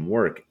make them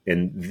work.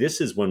 And this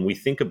is when we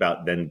think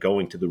about then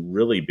going to the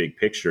really big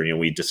picture.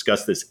 We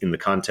discuss this in the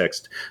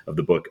context of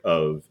the book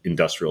of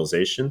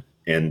industrialization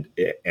and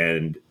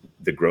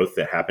the growth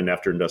that happened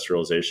after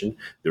industrialization.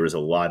 There was a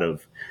lot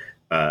of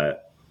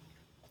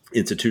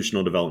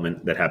institutional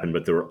development that happened,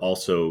 but there were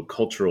also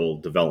cultural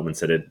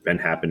developments that had been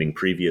happening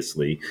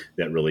previously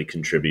that really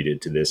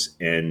contributed to this.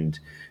 And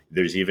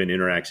there's even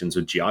interactions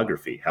with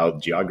geography, how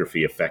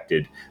geography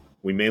affected.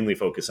 We mainly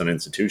focus on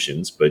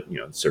institutions, but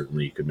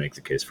certainly you could make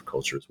the case for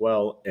culture as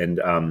well. And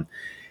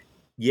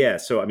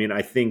so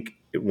I think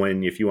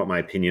if you want my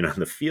opinion on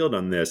the field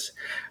on this,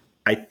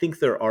 I think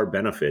there are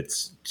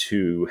benefits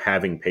to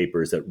having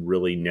papers that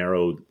really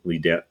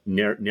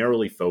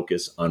narrowly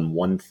focus on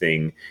one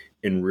thing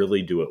and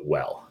really do it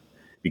well,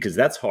 because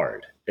that's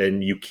hard.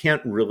 And you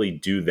can't really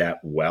do that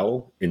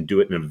well and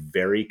do it in a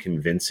very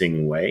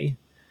convincing way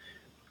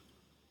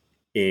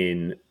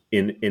in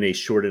a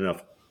short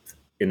enough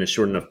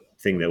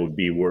thing that would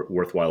be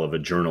worthwhile of a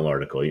journal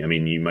article. I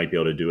mean, you might be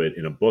able to do it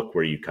in a book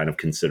where you kind of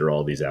consider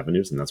all these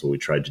avenues, and that's what we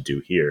tried to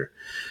do here.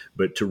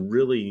 But to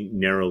really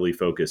narrowly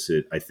focus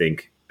it, I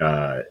think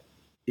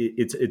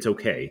it's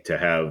okay to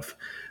have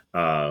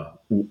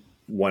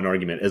one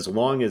argument, as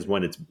long as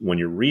when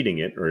you're reading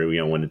it, or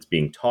when it's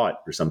being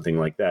taught or something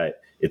like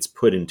that, it's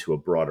put into a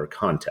broader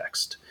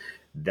context.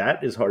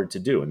 That is hard to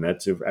do, and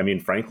that's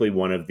frankly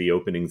one of the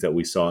openings that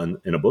we saw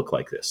in a book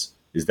like this,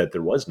 is that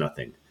there was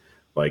nothing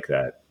like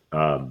that.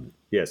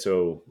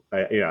 So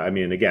I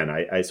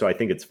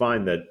think it's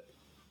fine that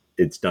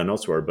it's done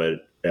elsewhere,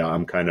 but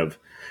I'm kind of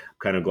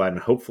glad, and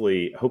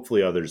hopefully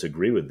others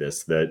agree with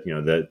this, that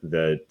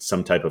that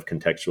some type of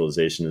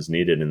contextualization is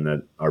needed, and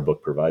that our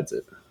book provides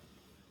it.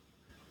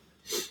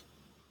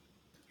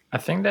 I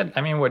think that,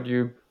 what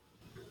you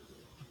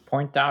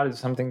point out is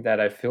something that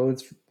I feel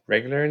is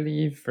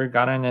regularly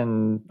forgotten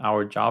in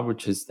our job,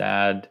 which is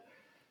that,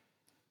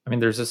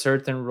 there's a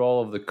certain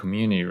role of the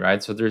community,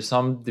 right? So there's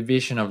some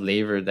division of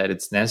labor that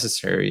it's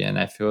necessary. And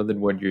I feel that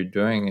what you're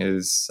doing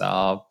is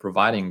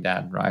providing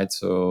that, right?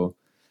 So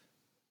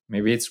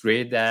maybe it's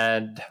great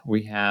that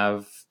we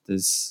have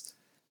this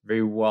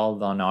very well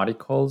done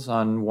articles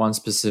on one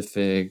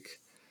specific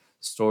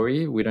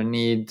story. We don't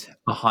need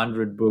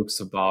 100 books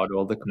about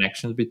all the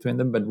connections between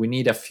them, but we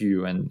need a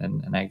few.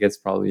 And I guess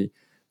probably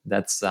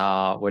that's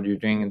what you're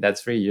doing. And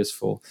that's very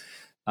useful.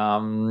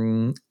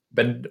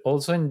 But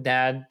also in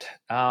that,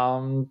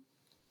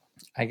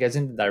 I guess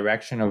in the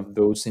direction of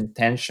those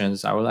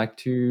intentions, I would like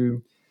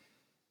to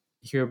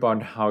hear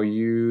about how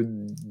you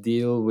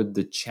deal with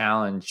the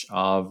challenge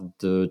of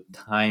the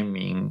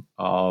timing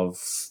of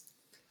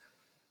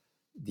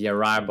the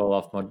arrival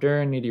of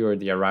modernity, or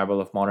the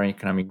arrival of modern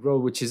economic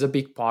growth, which is a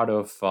big part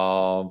of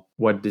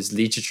what this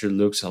literature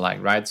looks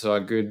like, right? So a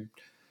good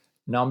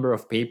number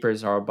of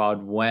papers are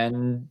about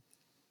when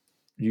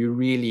you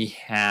really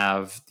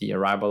have the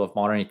arrival of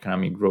modern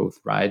economic growth,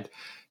 right?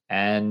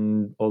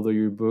 And although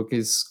your book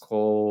is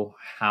called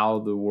How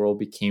the World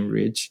Became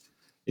Rich,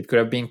 it could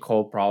have been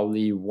called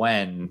probably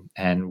When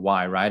and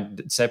Why, right?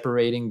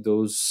 Separating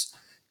those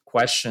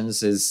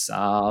questions is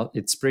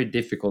it's pretty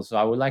difficult. So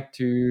I would like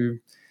to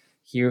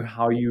hear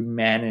how you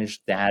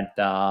manage that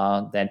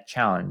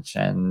challenge,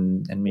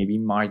 and maybe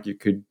Mark, you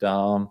could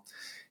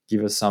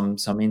give us some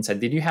insight.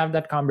 Did you have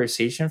that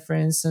conversation, for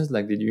instance?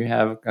 Like, did you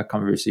have a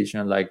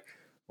conversation like,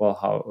 well,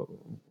 how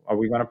are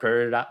we going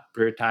to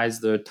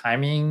prioritize the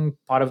timing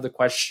part of the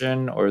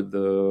question or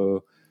the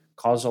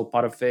causal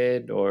part of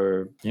it,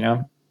 or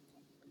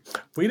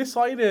We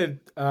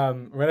decided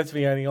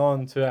relatively early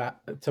on to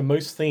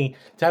mostly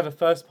to have the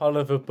first part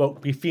of a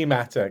book be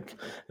thematic,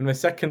 and the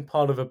second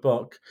part of a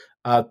book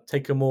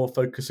take a more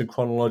focused and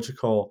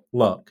chronological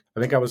look.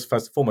 I think that was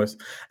first and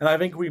foremost, and I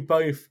think we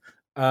both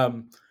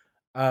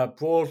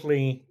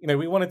broadly,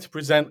 we wanted to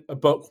present a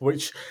book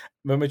which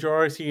the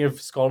majority of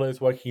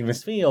scholars working in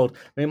this field,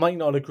 they might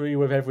not agree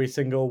with every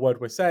single word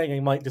we're saying, they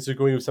might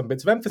disagree with some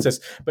bits of emphasis,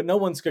 but no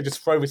one's going to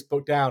just throw this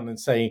book down and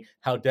say,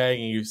 how dare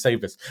you say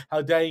this?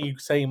 How dare you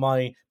say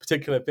my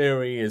particular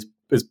theory is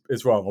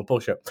wrong or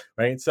bullshit,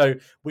 right? So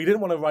we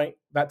didn't want to write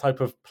that type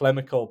of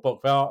polemical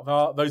book.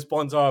 Those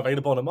bonds are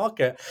available on the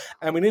market,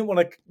 and we didn't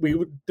want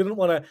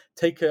to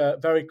take a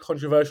very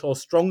controversial,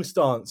 strong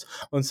stance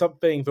on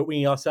something that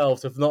we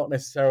ourselves have not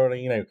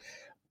necessarily,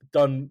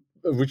 done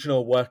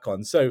original work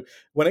on. So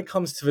when it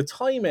comes to the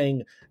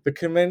timing, the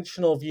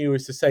conventional view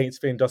is to say it's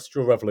the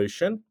Industrial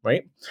Revolution,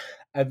 right?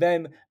 And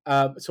then,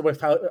 I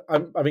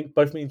think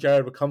both me and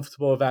Jared were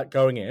comfortable with that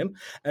going in.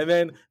 And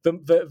then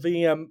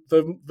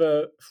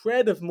the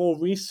thread of more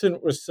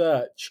recent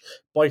research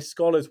by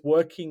scholars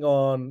working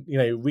on,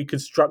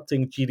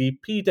 reconstructing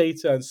GDP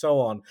data and so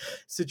on,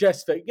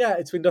 suggests that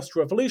it's the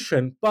Industrial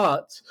Revolution,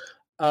 but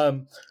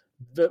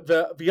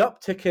the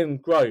uptick in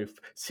growth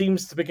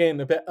seems to begin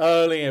a bit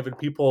earlier than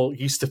people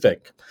used to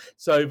think.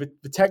 So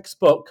the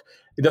textbook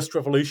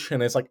Industrial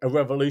Revolution is like a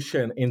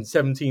revolution in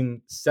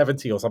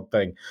 1770 or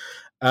something,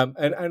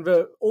 and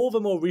all the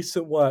more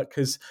recent work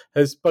has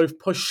both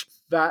pushed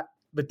that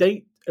the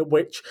date at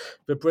which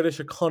the British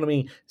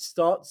economy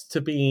starts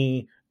to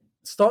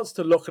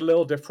look a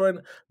little different,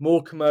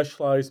 more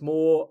commercialized,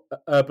 more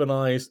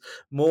urbanized,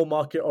 more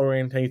market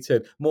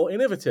orientated, more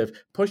innovative.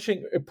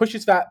 It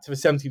pushes that to the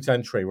 17th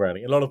century,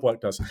 really. A lot of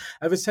work does.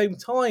 At the same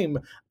time,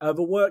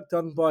 the work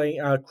done by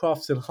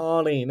Crafts and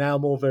Harley, now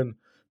more than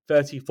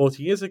 30,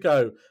 40 years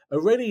ago,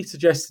 already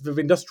suggested that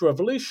the Industrial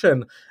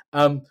Revolution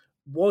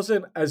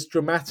wasn't as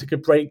dramatic a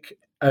break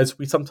as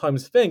we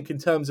sometimes think in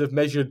terms of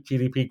measured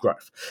GDP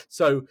growth.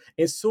 So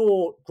it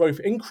saw growth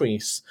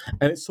increase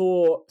and it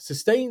saw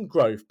sustained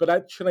growth, but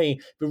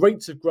actually the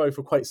rates of growth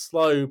were quite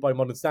slow by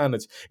modern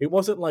standards. It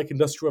wasn't like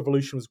Industrial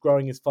Revolution was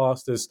growing as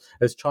fast as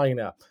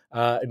China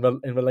in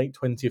the late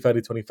 20th,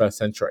 early 21st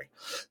century.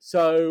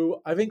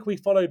 So I think we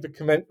followed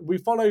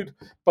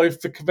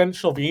both the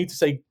conventional view to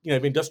say,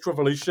 the Industrial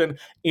Revolution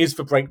is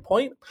the break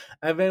point,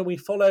 and then we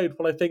followed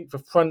what I think the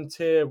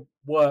frontier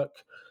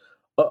work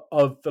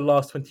of the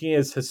last 20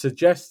 years has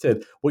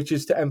suggested, which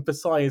is to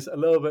emphasize a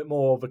little bit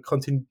more of a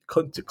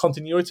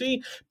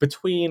continuity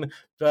between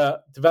the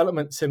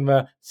developments in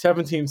the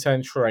 17th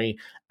century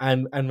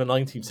and the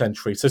 19th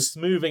century. So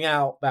smoothing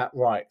out that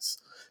rise.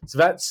 So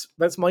that's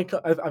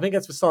I think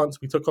that's the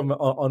stance we took on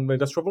the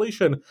Industrial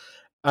Revolution,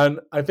 and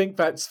I think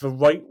that's the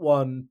right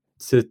one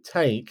to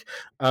take.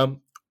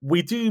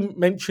 We do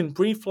mention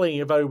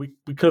briefly, although we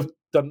could have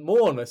done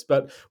more on this,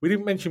 but we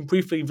didn't mention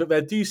briefly that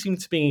there do seem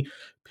to be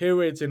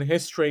periods in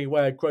history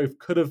where growth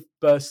could have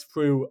burst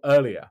through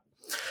earlier.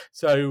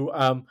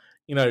 So,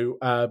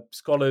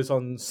 scholars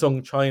on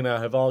Sung China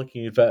have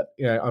argued that,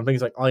 on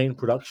things like iron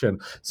production,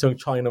 Sung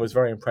China was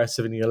very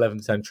impressive in the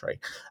 11th century.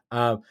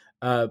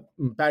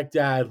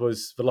 Baghdad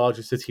was the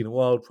largest city in the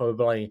world,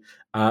 probably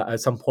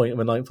at some point in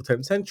the 9th or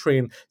 10th century,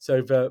 and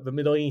so the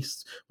Middle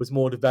East was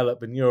more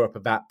developed than Europe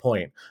at that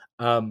point.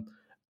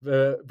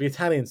 The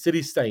Italian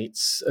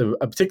city-states,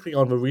 particularly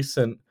on the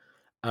recent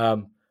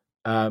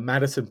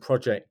Madison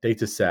Project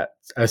data set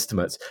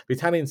estimates, the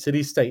Italian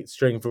city-states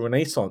during the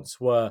Renaissance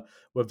were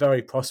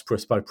very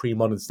prosperous by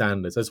pre-modern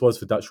standards, as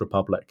was the Dutch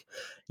Republic.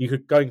 You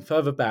could, going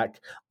further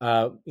back,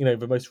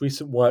 the most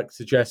recent work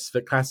suggests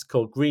that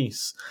classical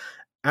Greece,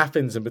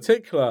 Athens in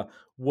particular,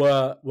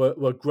 were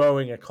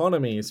growing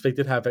economies. They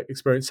did have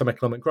experienced some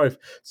economic growth.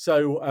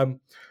 So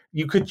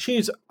you could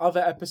choose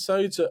other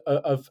episodes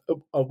of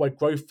where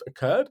growth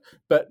occurred,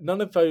 but none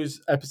of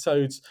those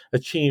episodes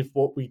achieved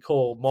what we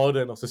call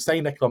modern or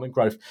sustained economic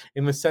growth,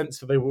 in the sense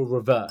that they were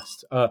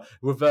reversed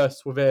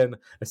within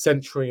a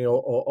century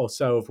or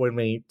so of when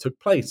they took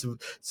place.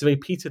 So they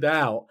petered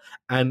out,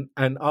 and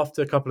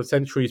after a couple of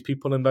centuries,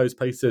 people in those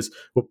places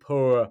were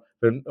poorer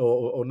than,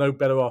 or no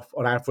better off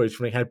on average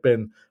than they had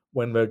been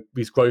when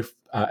these growth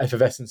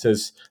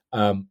effervescences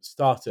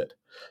started.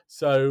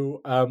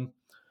 So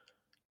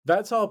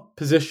that's our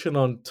position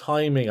on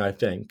timing, I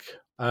think.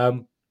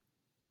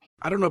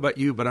 I don't know about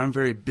you, but I'm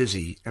very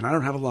busy and I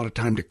don't have a lot of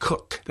time to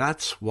cook.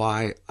 That's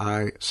why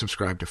I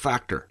subscribe to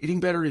Factor. Eating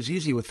better is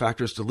easy with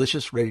Factor's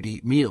delicious,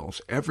 ready-to-eat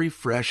meals. Every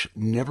fresh,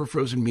 never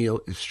frozen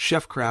meal is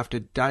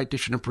chef-crafted,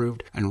 dietitian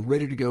approved, and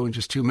ready to go in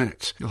just 2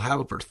 minutes. You'll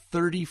have over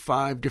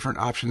 35 different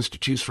options to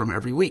choose from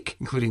every week,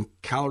 including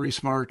Calorie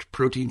Smart,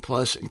 Protein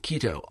Plus, and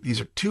Keto.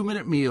 These are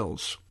 2-minute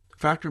meals.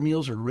 Factor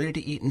meals are ready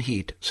to eat and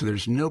heat, so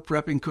there's no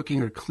prepping,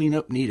 cooking, or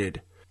cleanup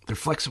needed. They're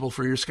flexible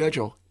for your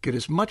schedule, Get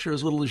as much or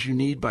as little as you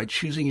need by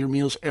choosing your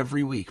meals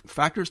every week.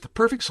 Factor is the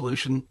perfect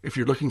solution if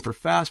you're looking for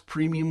fast,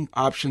 premium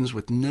options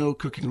with no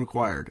cooking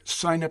required.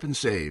 Sign up and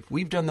save.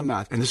 We've done the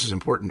math, and this is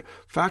important.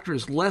 Factor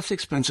is less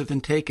expensive than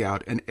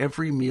takeout, and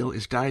every meal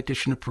is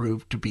dietitian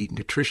approved to be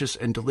nutritious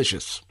and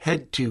delicious.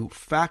 Head to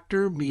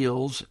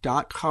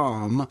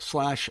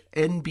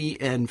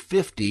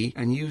factormeals.com/NBN50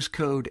 and use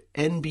code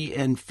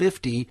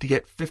NBN50 to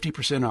get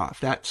 50% off.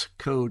 That's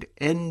code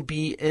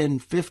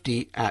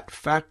NBN50 at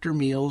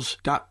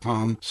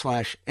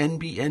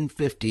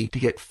factormeals.com/NBN50 to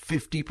get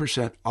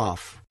 50%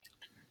 off.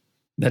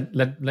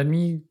 Let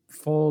me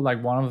follow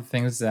like one of the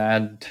things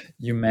that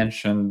you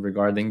mentioned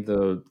regarding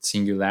the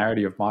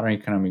singularity of modern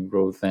economic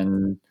growth,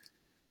 and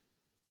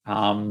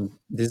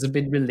this is a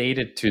bit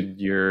related to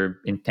your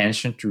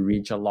intention to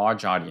reach a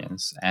large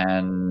audience.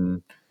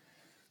 And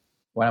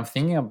what I'm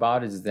thinking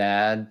about is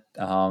that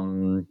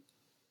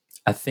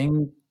I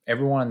think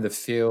everyone in the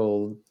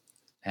field,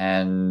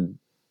 and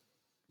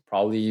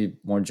probably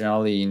more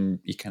generally in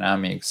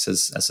economics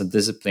as a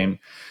discipline,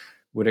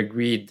 would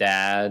agree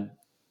that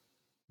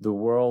the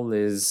world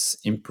is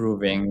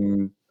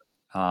improving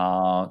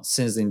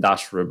since the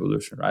Industrial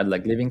Revolution, right?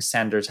 Like living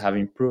standards have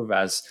improved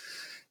as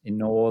in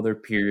no other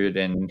period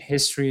in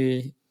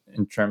history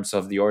in terms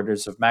of the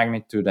orders of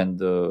magnitude and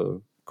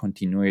the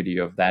continuity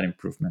of that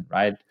improvement,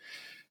 right?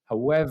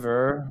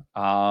 However,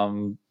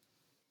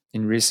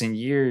 in recent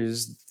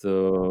years,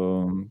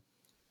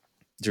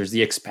 there's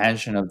the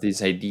expansion of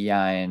this idea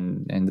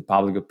and the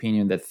public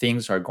opinion that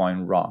things are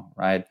going wrong,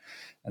 right?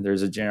 And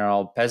there's a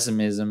general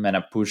pessimism and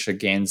a push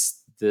against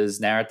these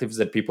narratives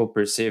that people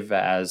perceive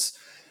as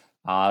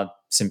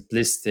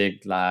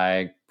simplistic,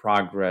 like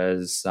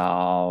progress,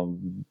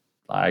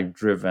 like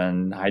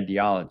driven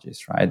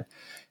ideologies, right?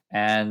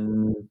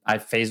 And I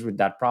faced with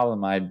that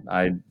problem.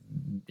 I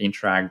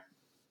interact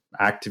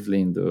actively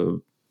in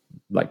the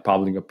like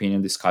public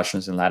opinion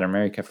discussions in Latin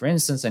America, for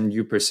instance, and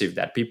you perceive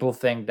that people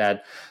think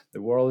that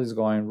the world is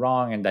going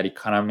wrong and that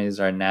economies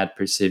are not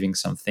perceiving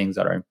some things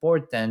that are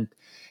important.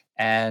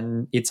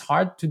 And it's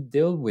hard to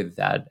deal with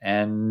that.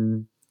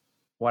 And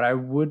what I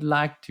would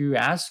like to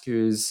ask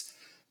you is,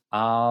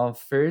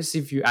 first,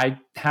 I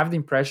have the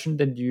impression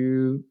that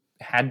you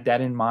had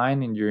that in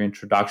mind in your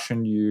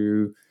introduction.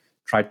 You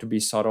tried to be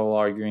subtle,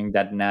 arguing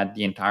that not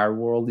the entire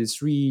world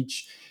is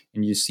reached,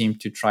 and you seem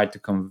to try to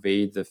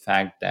convey the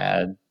fact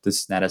that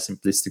this is not a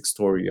simplistic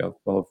story of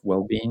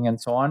well-being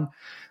and so on.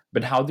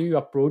 But how do you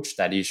approach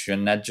that issue?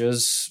 And not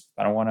just,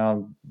 I want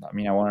to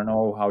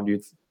know how do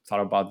you thought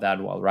about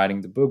that while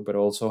writing the book, but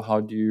also how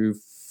do you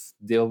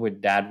deal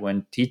with that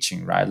when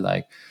teaching, right?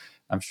 Like,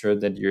 I'm sure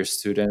that your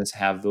students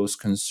have those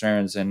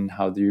concerns, and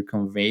how do you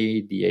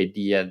convey the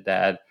idea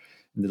that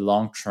in the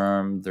long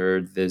term, there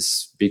are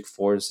these big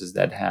forces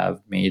that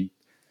have made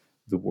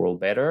the world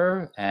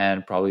better,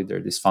 and probably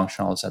they're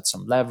dysfunctional at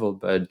some level,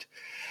 but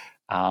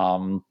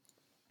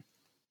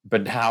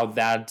how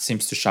that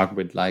seems to shock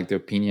with like the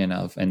opinion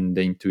of and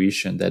the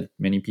intuition that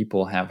many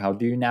people have. How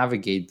do you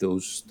navigate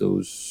those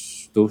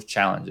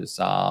challenges?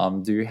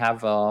 Do you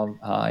have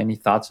any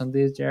thoughts on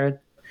this, Jared?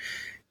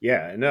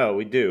 Yeah, no,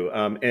 we do.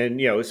 And,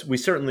 we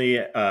certainly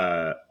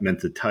meant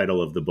the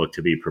title of the book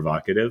to be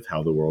provocative,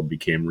 How the World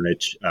Became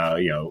Rich.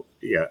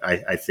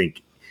 I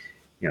think,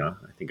 I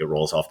think it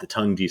rolls off the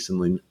tongue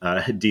decently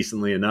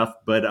enough.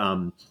 But,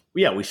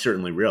 we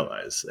certainly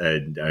realize,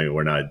 and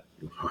we're not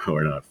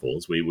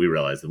fools. We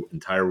realize the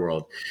entire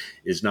world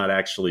is not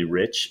actually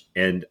rich.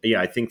 And,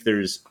 I think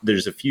there's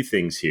a few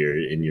things here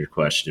in your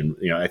question.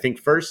 I think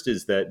first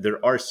is that there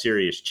are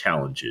serious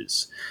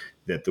challenges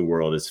that the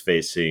world is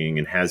facing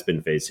and has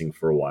been facing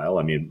for a while.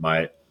 I mean,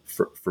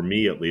 for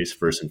me, at least,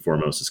 first and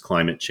foremost is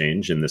climate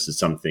change. And this is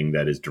something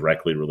that is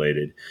directly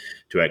related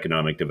to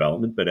economic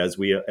development. But as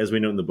we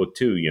know in the book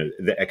too,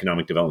 the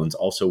economic development is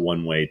also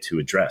one way to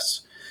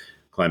address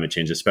climate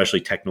change,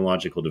 especially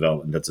technological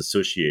development that's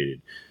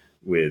associated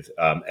with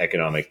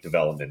economic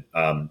development.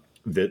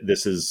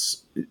 This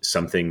is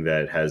something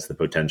that has the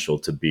potential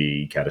to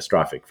be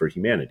catastrophic for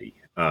humanity.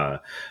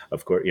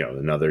 Of course,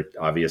 another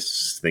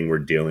obvious thing we're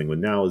dealing with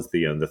now is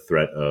the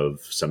threat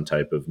of some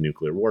type of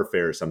nuclear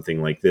warfare or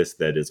something like this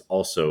that is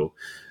also,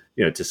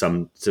 to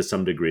some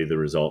degree, the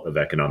result of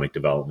economic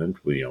development.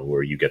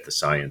 Where you get the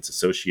science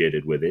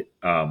associated with it.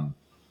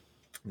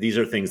 These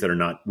are things that are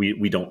not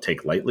we don't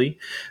take lightly,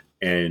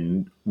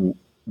 and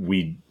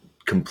we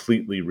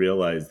completely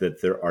realize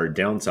that there are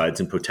downsides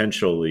and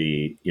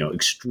potentially,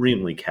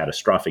 extremely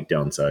catastrophic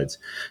downsides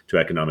to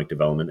economic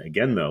development.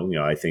 Again, though,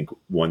 I think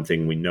one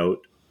thing we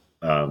note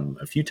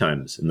a few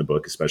times in the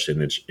book, especially in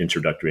the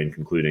introductory and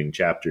concluding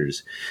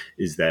chapters,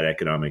 is that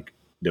economic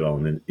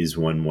development is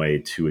one way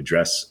to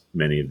address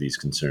many of these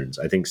concerns.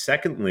 I think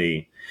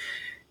secondly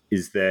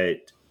is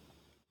that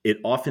it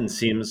often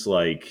seems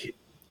like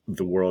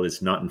the world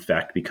is not in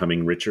fact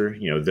becoming richer.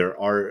 There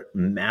are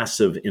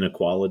massive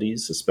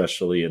inequalities,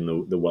 especially in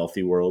the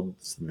wealthy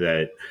worlds,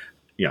 that,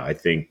 I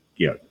think,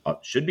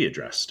 should be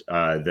addressed.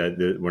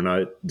 That we're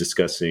not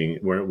discussing.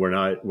 We're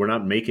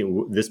not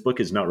making. This book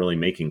is not really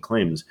making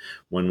claims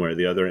one way or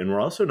the other, and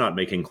we're also not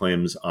making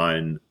claims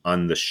on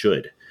the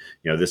should.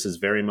 This is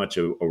very much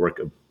a work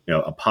of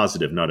a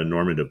positive, not a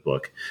normative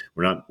book.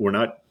 We're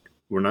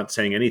not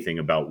saying anything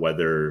about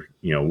whether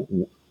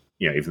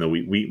even though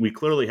we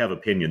clearly have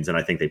opinions, and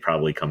I think they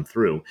probably come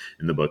through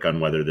in the book on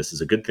whether this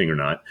is a good thing or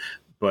not.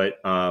 But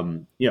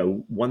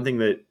one thing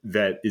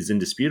that is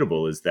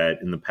indisputable is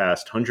that in the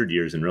past 100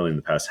 years and really in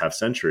the past half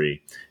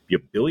century,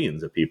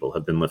 billions of people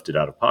have been lifted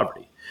out of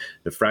poverty.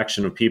 The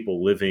fraction of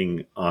people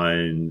living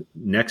on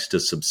next to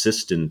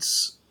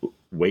subsistence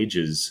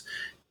wages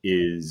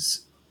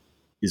is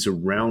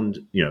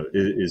around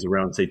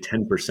say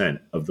 10%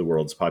 of the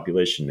world's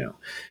population now.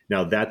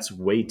 Now that's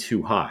way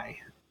too high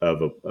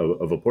of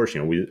a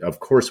portion. Of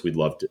course we'd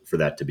love for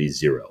that to be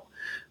zero,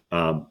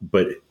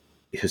 but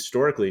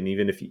historically, and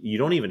even if you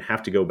don't even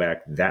have to go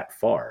back that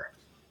far,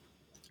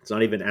 it's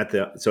not even at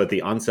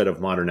the onset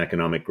of modern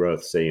economic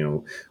growth, say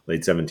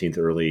late 18th,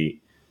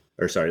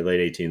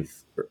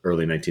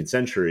 early 19th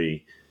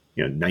century,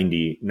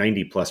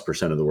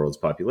 90+% of the world's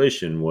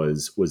population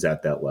was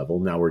at that level.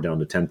 Now we're down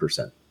to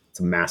 10%. It's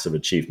a massive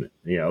achievement,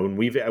 and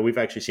we've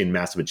actually seen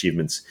massive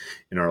achievements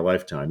in our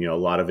lifetime. A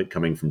lot of it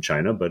coming from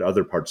China, but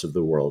other parts of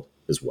the world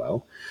as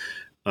well.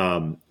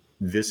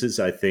 This is,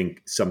 I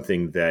think,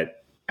 something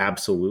that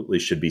absolutely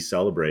should be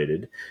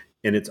celebrated.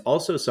 And it's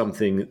also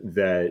something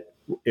that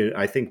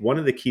I think one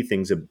of the key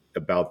things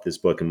about this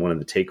book, and one of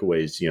the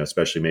takeaways,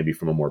 especially maybe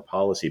from a more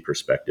policy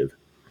perspective,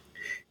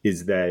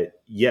 is that,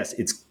 yes,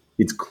 it's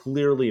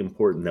clearly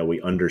important that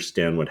we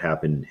understand what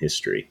happened in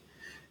history.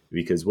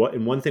 Because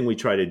one thing we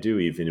try to do,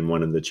 even in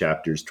one of the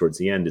chapters towards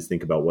the end, is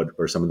think about what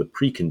are some of the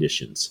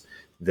preconditions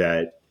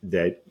that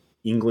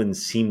England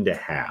seemed to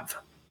have.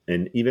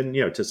 And even,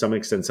 to some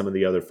extent, some of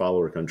the other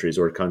follower countries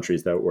or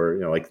countries that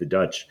were, like the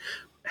Dutch,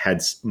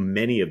 had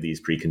many of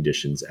these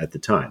preconditions at the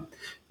time.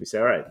 We say,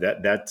 all right,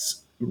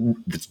 that's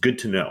good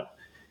to know.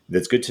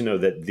 That's good to know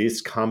that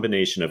this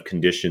combination of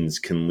conditions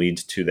can lead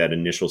to that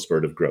initial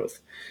spurt of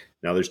growth.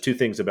 Now, there's two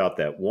things about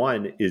that.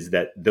 One is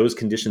that those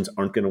conditions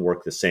aren't going to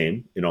work the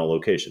same in all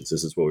locations.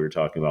 This is what we were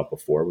talking about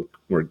before.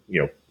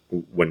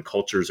 When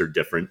cultures are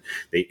different,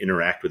 they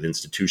interact with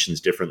institutions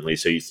differently.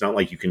 So it's not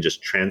like you can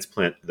just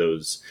transplant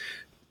those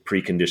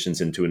preconditions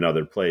into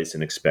another place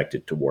and expect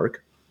it to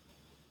work.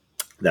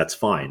 That's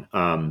fine.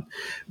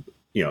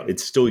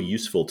 It's still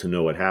useful to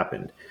know what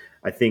happened.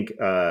 I think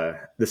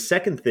the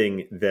second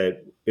thing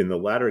that in the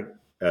latter,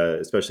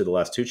 especially the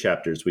last two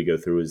chapters we go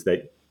through, is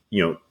that,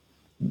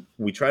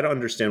 we try to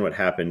understand what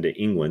happened to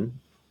England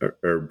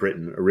or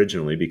Britain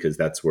originally, because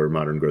that's where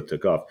modern growth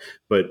took off.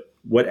 But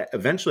what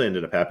eventually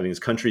ended up happening is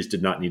countries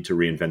did not need to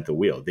reinvent the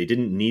wheel. They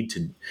didn't need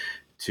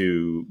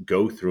to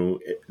go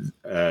through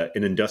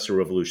an industrial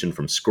revolution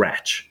from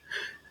scratch.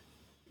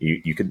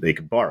 They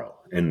could borrow,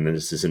 and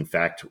this is in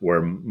fact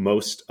where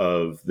most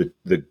of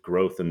the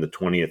growth in the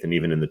 20th and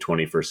even in the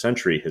 21st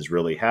century has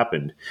really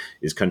happened.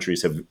 Is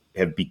countries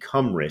have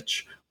become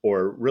rich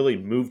or really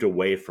moved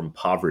away from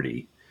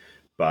poverty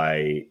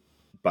by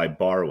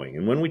borrowing.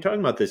 And when we talk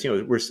about this,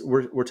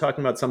 we're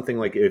talking about something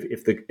like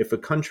if a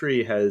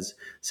country has,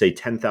 say,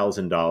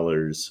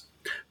 $10,000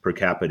 per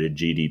capita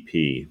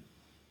GDP.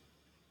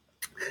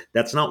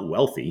 That's not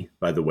wealthy,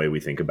 by the way we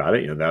think about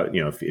it.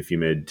 If you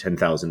made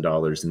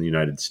 $10,000 in the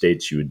United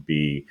States, you would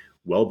be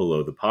well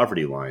below the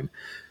poverty line.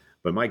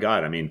 But my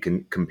God, I mean,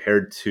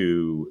 compared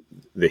to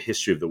the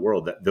history of the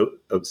world,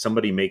 of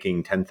somebody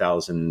making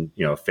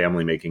 $10,000, a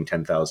family making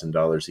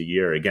 $10,000 a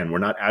year. Again, we're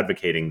not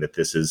advocating that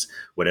this is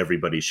what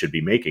everybody should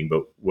be making,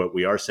 but what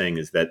we are saying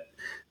is that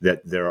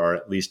there are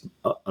at least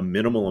a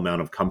minimal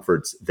amount of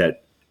comforts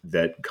that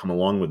come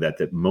along with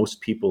that most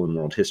people in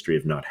world history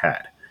have not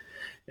had.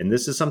 And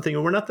this is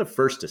something, we're not the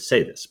first to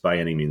say this by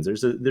any means.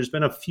 There's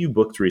been a few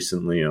books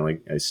recently,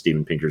 like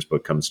Steven Pinker's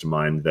book comes to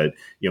mind, that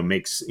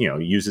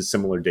uses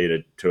similar data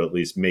to at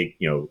least make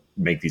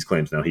these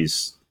claims. Now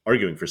he's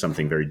arguing for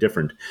something very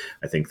different,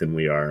 I think, than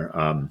we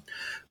are.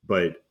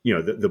 But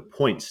the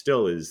point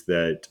still is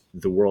that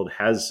the world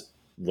has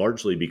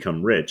largely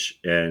become rich,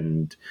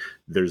 and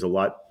there's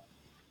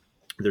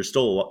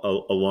still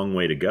a long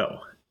way to go.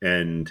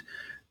 And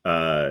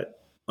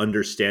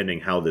understanding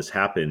how this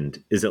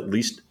happened is at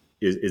least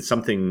is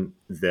something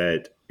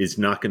that is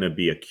not going to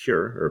be a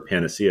cure or a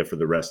panacea for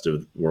the rest of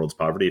the world's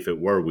poverty. If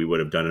it were, we would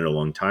have done it a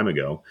long time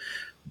ago.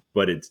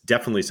 But it's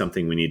definitely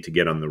something we need to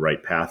get on the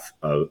right path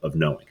of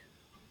knowing.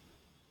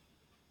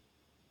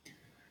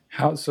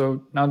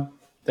 So now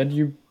that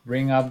you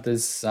bring up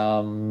this,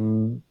 I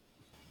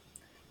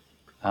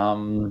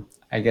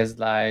guess,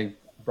 like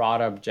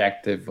broad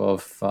objective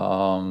of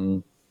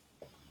the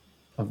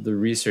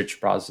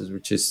research process,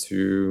 which is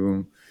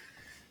to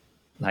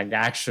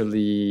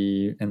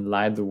actually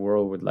enlighten the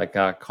world with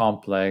a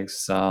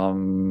complex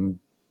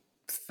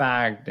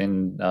fact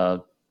in a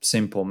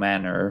simple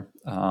manner.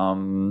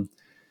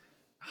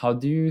 How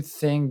do you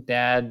think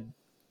that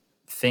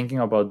thinking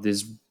about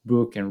this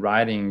book and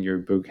writing your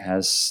book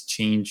has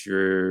changed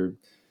your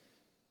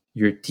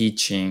your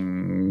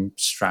teaching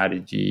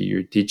strategy,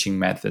 your teaching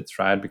methods,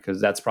 right? Because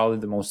that's probably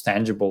the most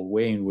tangible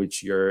way in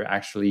which you're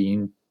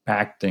actually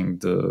impacting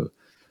the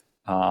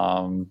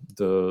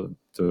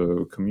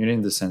community,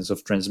 in the sense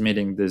of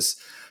transmitting this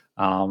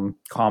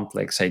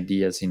complex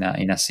ideas in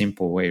a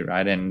simple way,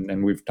 right?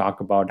 And we've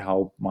talked about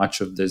how much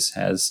of this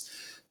has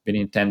been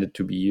intended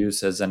to be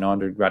used as an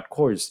undergrad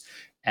course.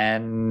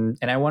 And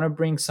I want to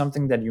bring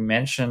something that you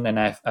mentioned, and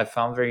I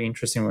found very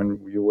interesting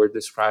when you were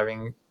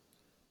describing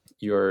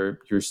your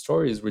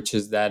stories, which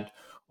is that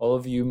all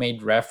of you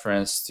made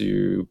reference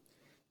to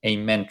a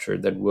mentor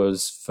that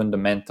was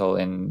fundamental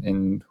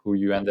in who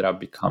you ended up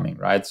becoming,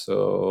 right?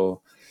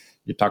 So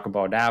you talk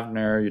about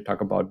Avner, you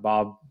talk about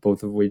Bob,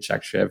 both of which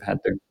actually I've had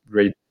the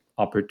great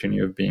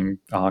opportunity of being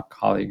a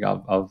colleague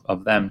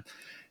of them.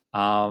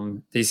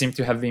 They seem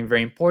to have been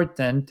very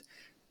important.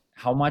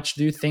 How much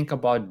do you think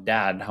about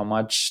that? How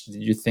much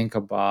did you think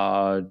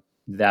about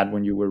that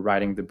when you were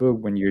writing the book,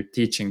 when you're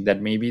teaching,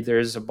 that maybe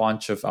there's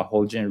a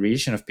whole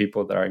generation of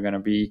people that are going to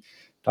be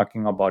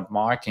talking about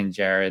Mark and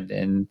Jared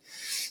in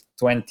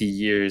 20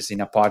 years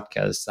in a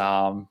podcast?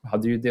 How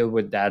do you deal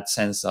with that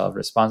sense of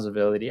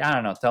responsibility? I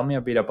don't know. Tell me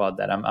a bit about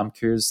that. I'm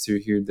curious to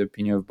hear the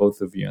opinion of both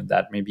of you on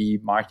that. Maybe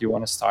Mark, you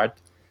want to start?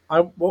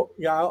 I'll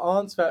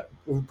answer that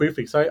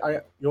briefly. So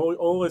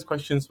all those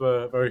questions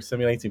were very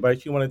stimulating, but I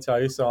actually wanted to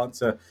also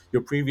answer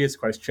your previous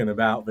question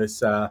about this,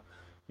 the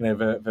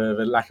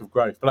lack of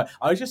growth. But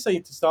I was just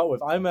saying, to start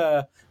with, I'm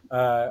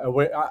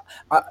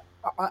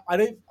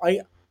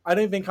I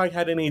don't think I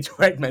had any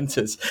direct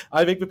mentors.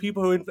 I think the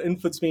people who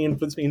influenced me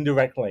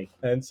indirectly,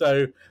 and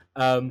so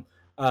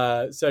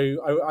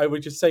I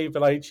would just say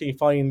that I actually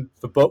find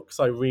the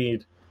books I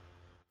read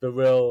the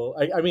real.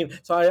 I mean,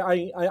 so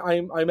I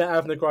met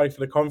Avner Greif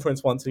at a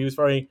conference once. He was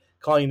very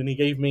kind, and he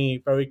gave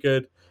me very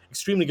good,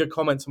 extremely good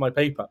comments on my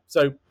paper.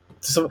 But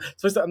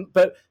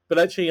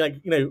actually, I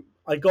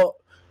got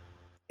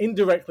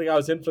indirectly, I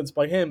was influenced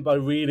by him by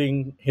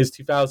reading his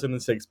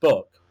 2006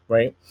 book,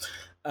 right?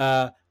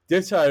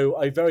 Ditto,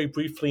 I very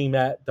briefly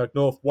met Doug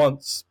North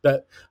once,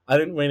 but I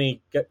didn't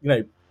really get,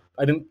 I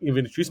didn't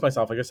even introduce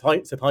myself. I guess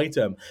said hi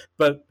to him,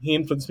 but he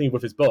influenced me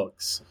with his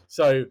books.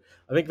 So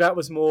I think that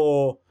was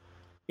more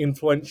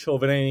influential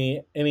than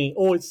any,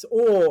 or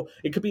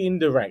it could be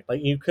indirect.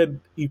 Like you could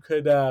be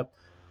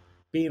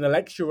in a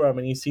lecture room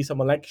and you see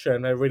someone lecture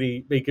and they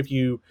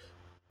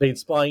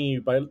inspire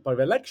you by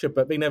their lecture,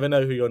 but they never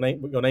know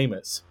what your name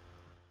is.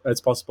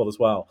 It's possible as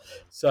well.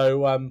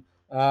 So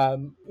I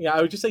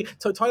would just say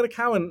Tyler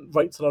Cowen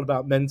writes a lot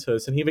about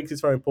mentors, and he thinks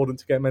it's very important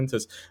to get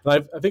mentors,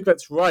 and I think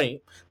that's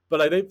right.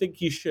 But I don't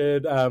think you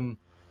should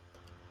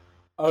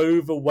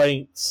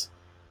overweight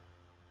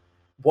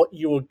what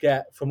you will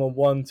get from a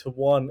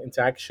one-to-one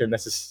interaction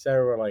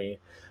necessarily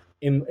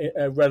in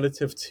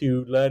relative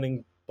to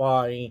learning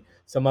by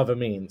some other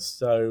means.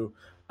 So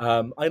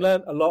I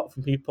learned a lot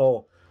from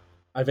people,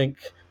 I think,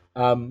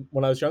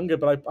 when I was younger,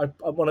 but I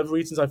one of the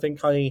reasons I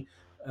think I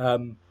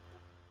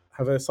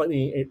have a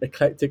slightly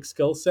eclectic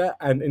skill set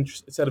and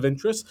set of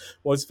interests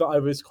was that I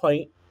was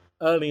quite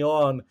early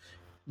on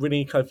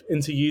really kind of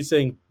into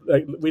reading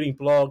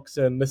blogs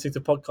and listening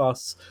to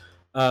podcasts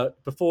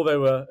before they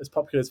were as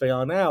popular as they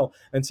are now.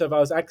 And so I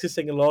was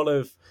accessing a lot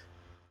of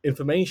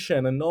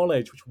information and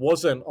knowledge which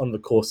wasn't on the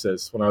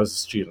courses when I was a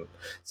student.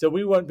 So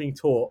we weren't being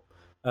taught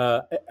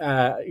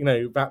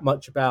that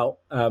much about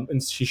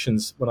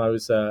institutions when I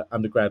was an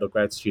undergrad or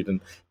grad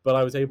student, but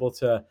I was able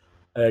to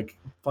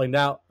find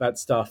out that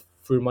stuff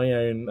through my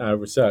own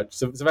research.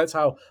 So that's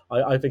how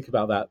I think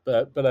about that.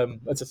 But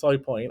that's a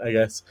side point, I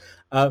guess.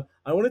 I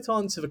wanted to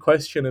answer the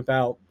question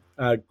about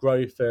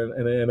growth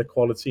and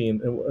inequality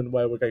and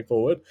where we're going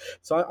forward.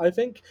 So I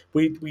think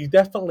we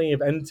definitely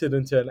have entered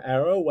into an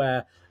era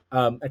where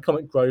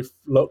economic growth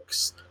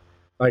looks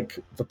like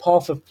the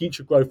path of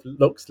future growth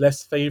looks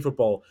less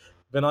favorable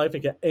than I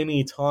think at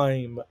any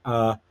time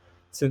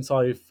since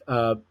I've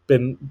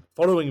been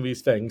following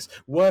these things.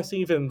 Worse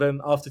even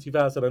than after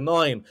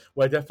 2009,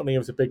 where definitely it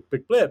was a big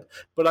blip.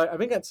 But I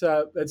think that's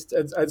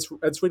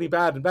really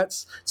bad, and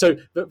that's so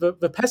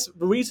the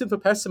reason for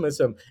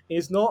pessimism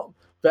is not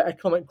that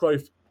economic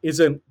growth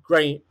isn't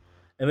great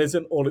and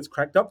isn't all it's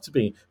cracked up to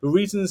be. The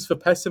reasons for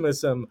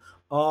pessimism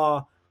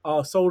are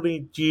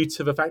solely due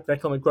to the fact that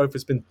economic growth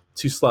has been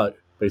too slow,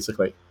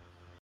 basically.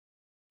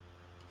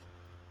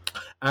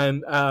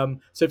 And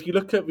so if you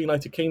look at the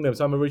United Kingdom,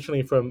 so I'm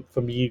originally from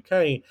the UK,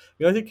 the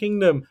United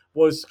Kingdom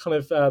was kind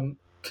of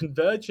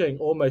converging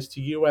almost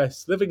to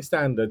US living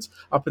standards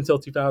up until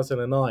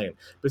 2009.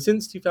 But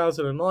since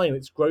 2009,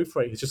 its growth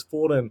rate has just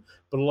fallen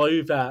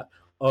below that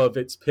of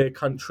its peer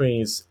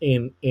countries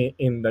in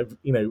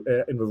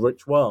the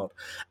rich world.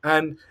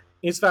 And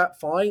is that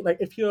fine? Like,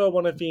 if you're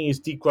one of these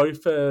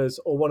degrowthers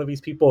or one of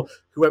these people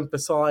who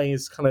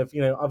emphasize kind of,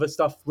 other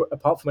stuff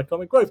apart from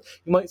economic growth,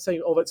 you might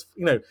say, oh, that's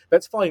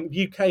fine.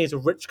 The UK is a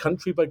rich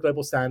country by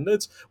global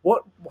standards.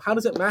 How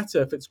does it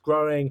matter if it's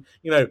growing,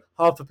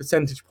 half a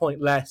percentage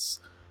point less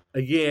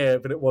a year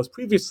than it was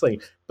previously.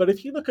 But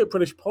if you look at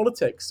British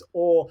politics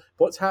or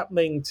what's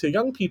happening to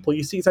young people,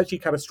 you see it's actually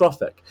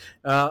catastrophic.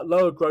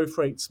 Lower growth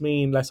rates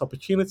mean less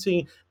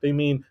opportunity. They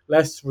mean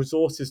less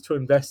resources to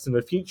invest in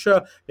the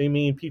future. They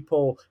mean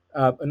people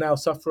are now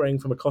suffering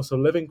from a cost of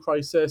living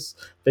crisis.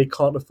 They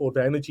can't afford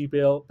their energy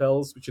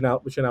bills, which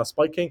are now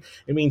spiking.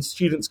 It means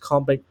students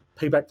can't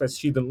pay back their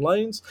student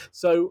loans.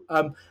 So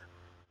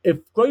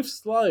if growth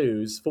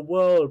slows, the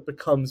world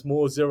becomes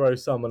more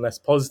zero-sum and less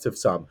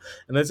positive-sum.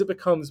 And as it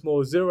becomes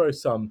more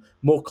zero-sum,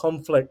 more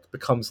conflict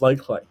becomes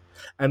likely.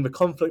 And the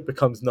conflict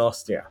becomes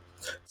nastier.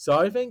 So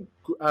I think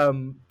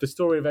the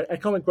story of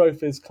economic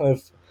growth is kind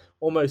of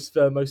almost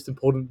the most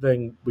important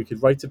thing we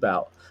could write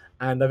about.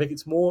 And I think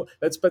it's more,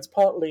 that's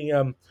partly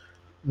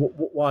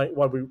why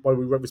we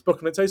wrote this book,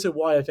 and it's also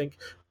why I think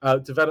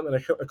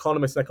development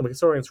economists and economic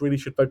historians really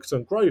should focus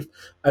on growth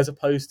as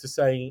opposed to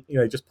saying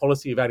just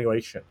policy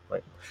evaluation.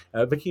 Right,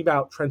 thinking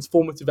about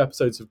transformative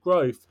episodes of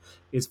growth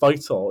is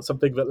vital. It's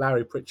something that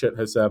Larry Pritchett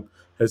has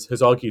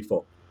argued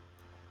for.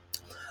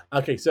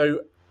 Okay,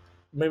 so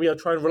maybe I'll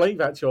try and relate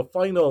that to your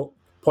final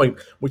point,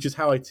 which is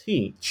how I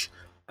teach.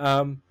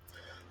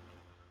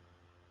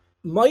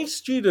 My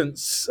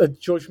students at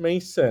George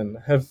Mason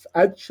have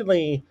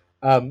actually.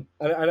 And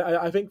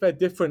I think they're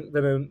different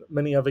than in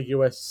many other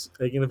US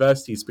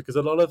universities because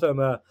a lot of them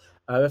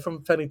they're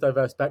from fairly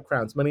diverse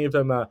backgrounds. Many of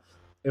them are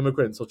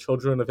immigrants or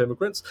children of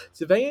immigrants.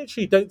 So they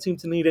actually don't seem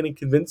to need any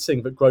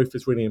convincing that growth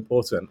is really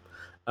important.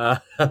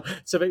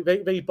 So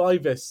they buy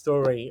this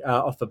story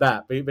off the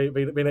bat. They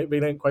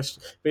don't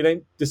question. They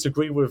don't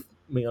disagree with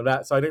me on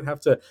that. So I don't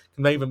have to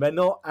convey them. They're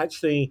not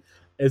actually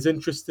as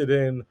interested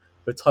in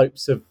the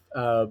types of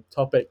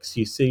topics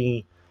you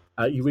see.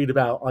 You read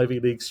about Ivy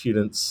League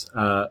students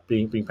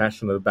being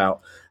passionate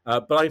about,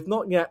 but I've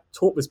not yet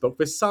taught this book.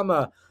 This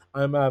summer,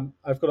 I've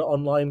got an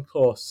online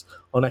course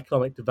on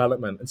economic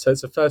development, and so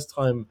it's the first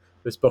time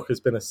this book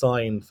has been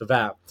assigned for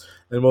that,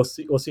 and we'll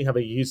see how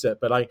they use it.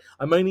 But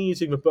I'm only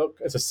using the book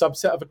as a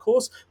subset of a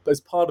course, but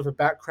as part of a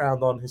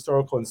background on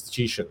historical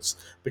institutions,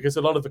 because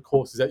a lot of the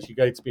course is actually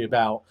going to be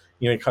about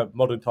kind of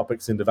modern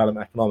topics in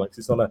development economics.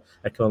 It's not an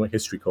economic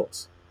history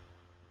course.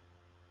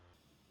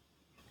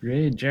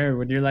 Great, Jared.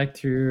 Would you like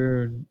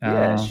to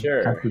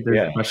sure. answer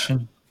this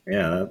question?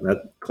 Yeah,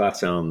 that class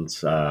sounds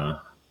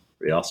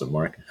pretty awesome,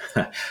 Mark.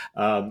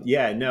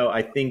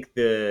 I think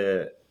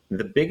the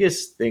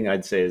biggest thing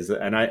I'd say is that,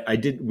 and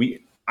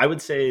I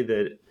would say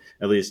that,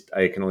 at least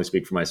I can only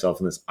speak for myself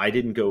in this, I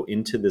didn't go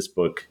into this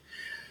book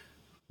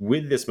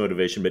with this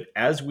motivation, but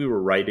as we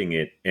were writing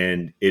it,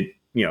 and it,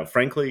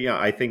 frankly,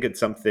 I think it's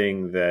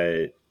something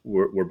that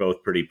we're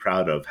both pretty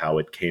proud of how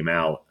it came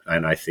out.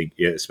 And I think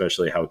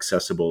especially how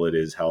accessible it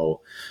is,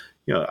 how,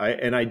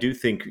 I do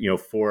think,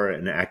 for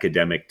an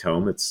academic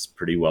tome, it's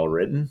pretty well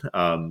written,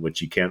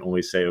 which you can't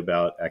always say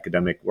about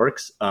academic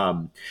works.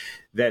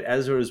 That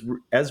as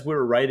we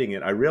were writing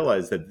it, I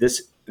realized that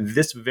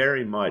this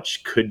very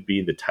much could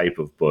be the type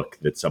of book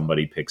that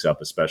somebody picks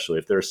up, especially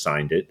if they're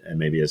assigned it, and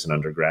maybe as an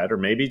undergrad, or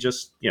maybe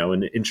just,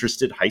 an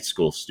interested high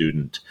school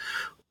student,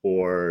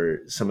 or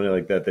somebody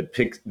like that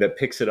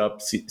picks it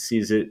up,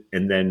 sees it,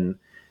 and then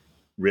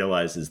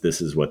realizes this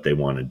is what they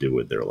want to do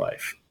with their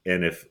life.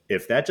 And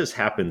if that just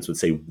happens with,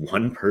 say,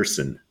 one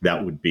person,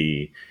 that would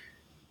be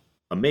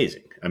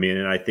amazing. I mean,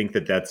 and I think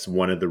that that's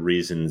one of the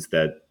reasons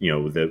that,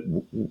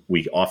 that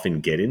we often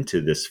get into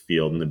this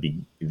field in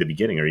the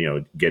beginning,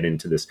 or, get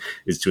into this,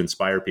 is to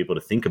inspire people to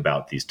think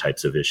about these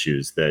types of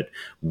issues that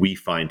we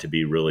find to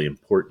be really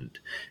important.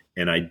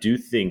 And I do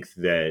think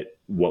that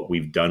what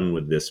we've done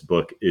with this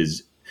book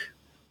is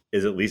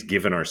at least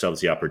given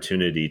ourselves the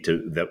opportunity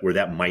where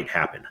that might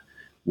happen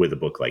with a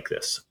book like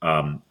this.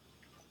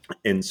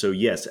 And so,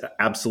 yes,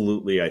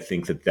 absolutely. I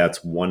think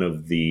that's one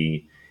of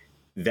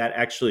that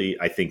actually,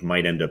 I think,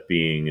 might end up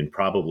being, and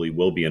probably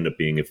will end up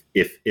being,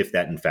 if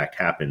that in fact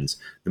happens,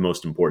 the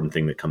most important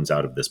thing that comes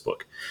out of this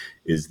book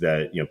is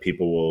that,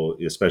 people will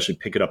especially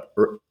pick it up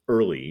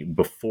early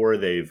before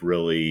they've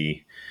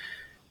really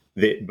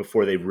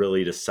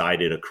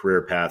decided a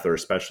career path, or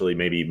especially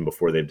maybe even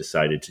before they've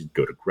decided to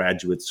go to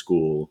graduate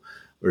school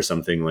or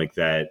something like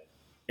that,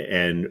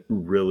 and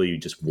really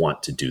just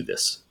want to do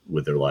this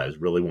with their lives,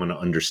 really want to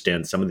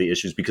understand some of the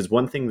issues. Because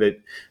one thing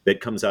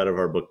that comes out of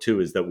our book too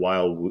is that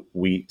while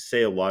we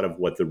say a lot of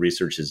what the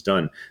research has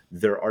done,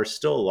 there are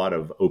still a lot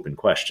of open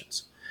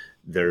questions.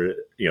 There's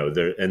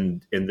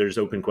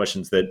open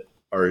questions that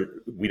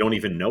we don't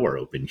even know are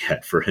open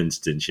yet. For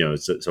instance,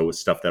 so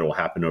stuff that will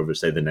happen over,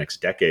 say, the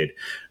next decade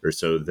or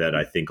so, that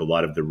I think a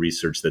lot of the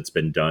research that's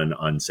been done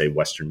on, say,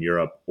 Western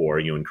Europe, or,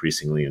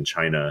 increasingly in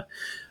China,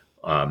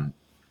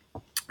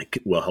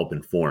 will help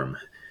inform.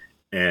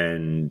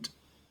 And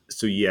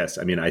so, yes,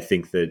 I mean, I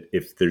think that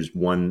if there's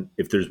one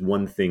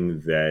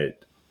thing that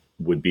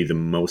would be the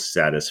most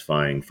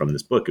satisfying from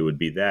this book, it would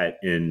be that.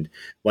 And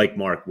like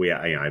Mark, we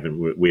haven't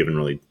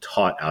really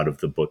taught out of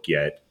the book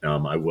yet.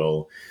 I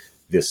will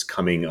this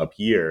coming up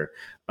year.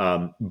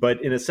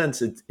 But in a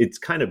sense, it's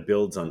kind of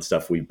builds on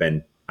stuff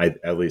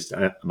at least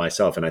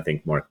myself, and I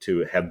think Mark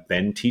too, have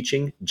been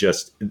teaching.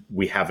 Just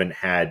we haven't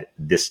had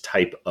this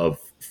type of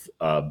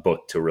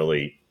book to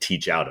really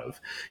teach out of.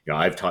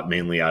 I've taught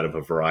mainly out of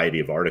a variety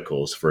of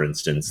articles, for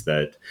instance,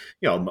 that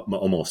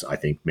almost, I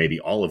think maybe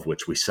all of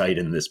which we cite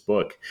in this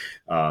book,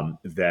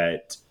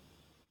 that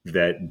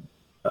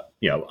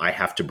I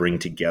have to bring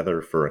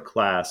together for a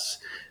class,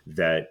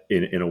 that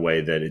in a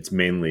way that it's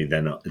mainly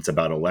then it's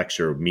about a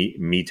lecture,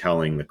 me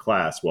telling the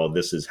class, well,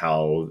 this is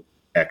how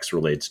X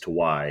relates to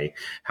Y,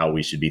 how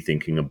we should be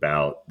thinking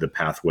about the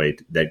pathway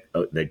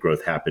that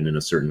growth happened in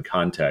a certain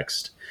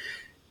context.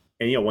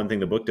 And one thing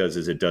the book does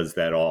is it does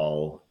that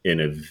all in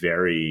a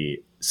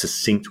very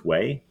succinct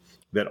way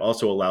that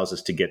also allows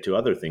us to get to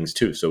other things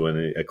too. So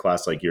in a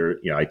class like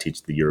I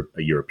teach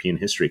a European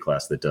history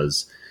class that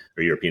does,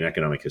 or European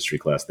economic history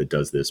class that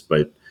does this,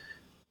 but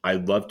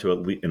I'd love to,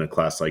 in a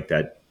class like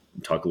that,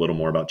 talk a little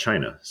more about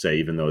China. Say,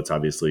 even though it's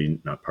obviously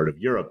not part of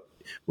Europe,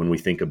 when we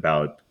think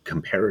about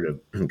comparative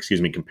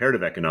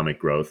economic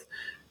growth,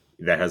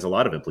 that has a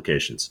lot of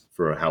implications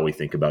for how we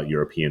think about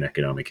European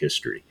economic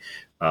history.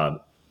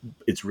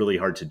 It's really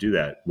hard to do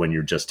that when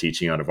you're just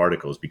teaching out of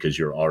articles, because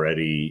you're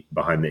already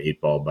behind the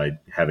 8 ball by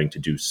having to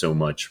do so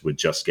much with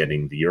just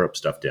getting the Europe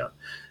stuff down.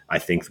 I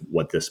think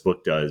what this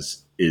book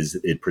does is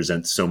it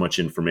presents so much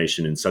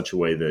information in such a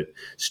way that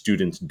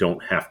students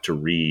don't have to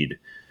read,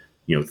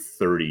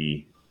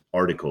 30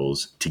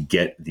 articles to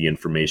get the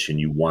information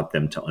you want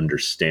them to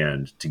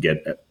understand,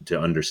 to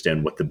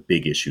understand what the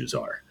big issues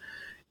are.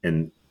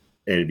 And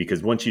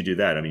because once you do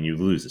that, I mean, you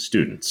lose the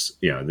students.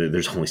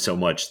 There's only so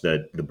much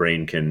that the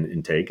brain can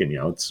intake, and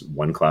it's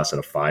one class out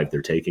of 5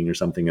 they're taking or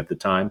something at the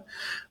time.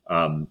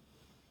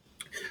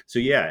 So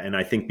yeah, and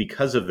I think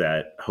because of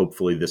that,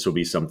 hopefully this will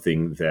be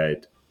something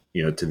that,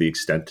 to the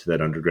extent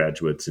that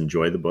undergraduates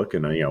enjoy the book,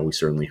 and we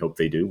certainly hope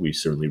they do. We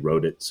certainly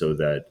wrote it so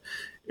that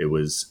it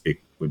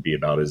would be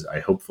about as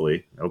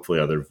hopefully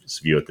others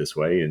view it this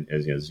way, and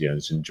as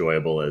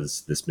enjoyable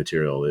as this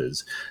material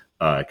is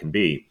can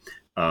be.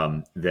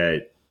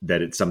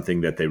 That it's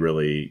something that they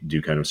really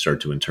do kind of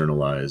start to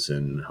internalize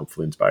and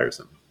hopefully inspires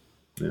them.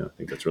 I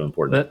think that's really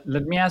important.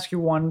 Let me ask you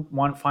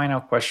one final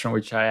question,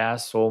 which I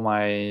asked all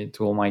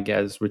my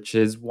guests, which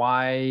is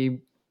why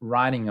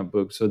writing a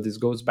book? So this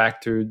goes back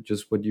to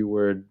just what you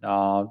were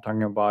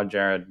talking about,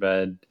 Jared.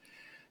 But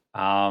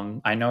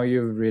I know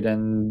you've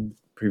written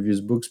previous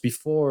books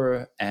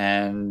before,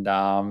 and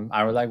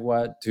I would like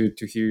to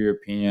hear your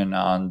opinion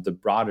on the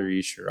broader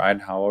issue, right?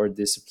 How our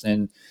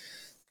discipline's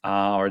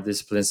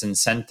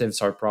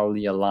incentives are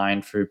probably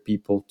aligned for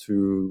people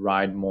to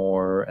write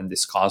more and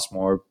discuss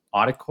more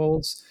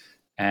articles,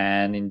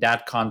 and in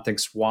that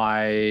context,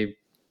 why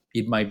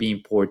it might be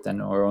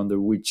important, or under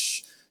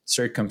which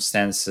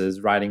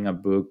circumstances writing a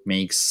book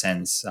makes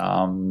sense.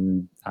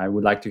 I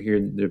would like to hear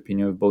the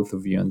opinion of both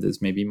of you on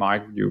this. Maybe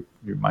Mark, you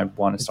might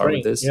want to start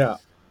with this. Yeah,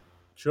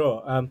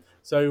 sure.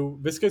 So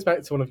this goes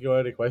back to one of your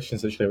earlier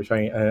questions, actually, which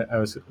I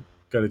was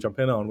going to jump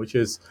in on, which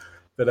is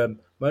that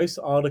most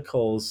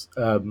articles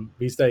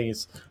these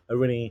days are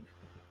really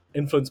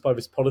influenced by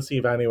this policy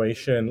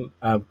evaluation,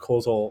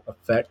 causal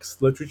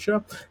effects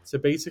literature. So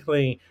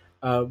basically,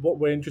 what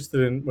we're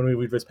interested in when we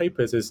read these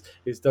papers is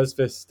does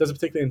a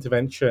particular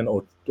intervention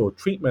or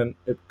treatment,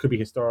 it could be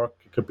historic,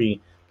 it could be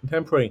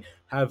contemporary,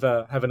 have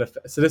an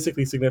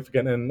statistically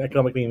significant and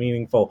economically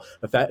meaningful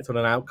effect on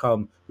an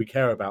outcome we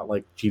care about,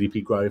 like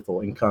GDP growth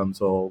or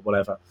incomes or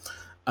whatever.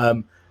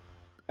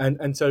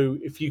 And so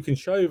if you can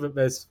show that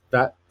there's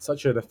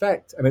such an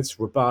effect, and it's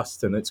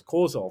robust and it's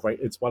causal, right?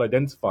 It's well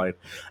identified.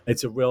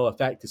 It's a real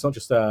effect. It's not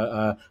just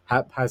a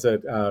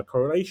haphazard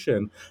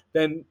correlation.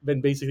 Then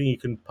basically you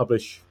can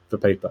publish the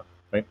paper,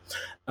 right?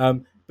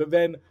 But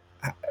then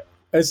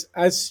as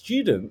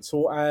students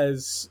or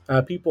as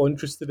people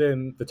interested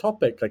in the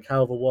topic, like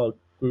how the world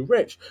grew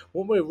rich,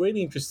 what we're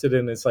really interested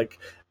in is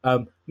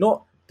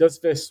not does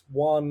this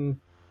one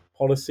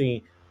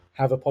policy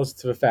have a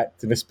positive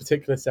effect in this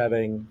particular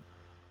setting.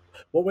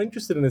 What we're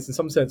interested in is, in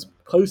some sense,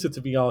 closer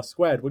to VR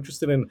squared. We're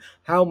interested in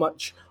how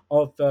much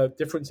of the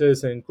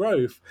differences in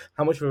growth,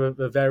 how much of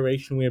the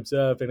variation we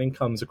observe in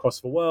incomes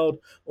across the world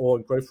or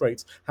in growth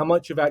rates, how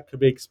much of that could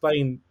be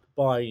explained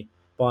by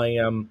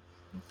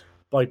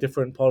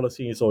different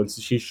policies or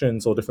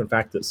institutions or different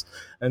factors.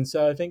 And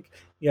so I think,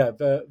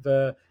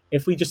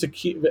 if we just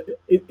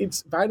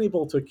it's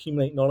valuable to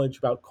accumulate knowledge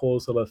about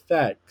causal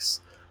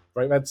effects.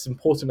 Right, that's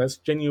important. That's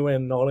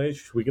genuine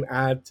knowledge we can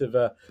add to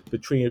the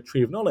tree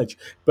of knowledge.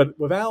 But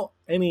without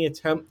any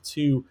attempt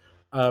to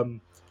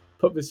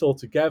put this all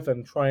together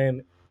and try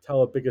and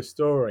tell a bigger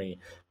story,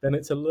 then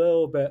it's a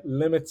little bit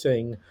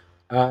limiting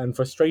and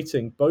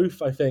frustrating,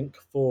 both, I think,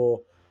 for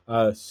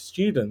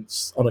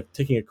students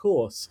taking a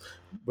course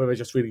where they're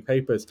just reading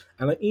papers,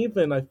 and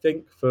even, I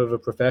think, for the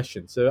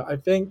profession. So I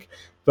think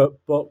that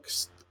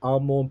books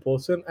are more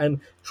important, and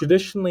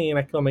traditionally in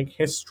economic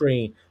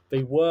history,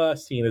 they were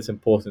seen as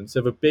important.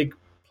 So the big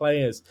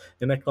players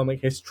in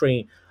economic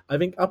history, I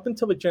think up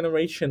until the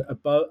generation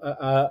above,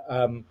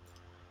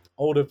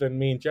 older than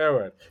me and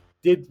Jared,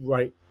 did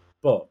write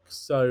books.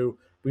 So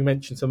we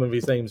mentioned some of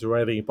these names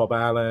already. Bob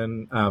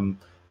Allen,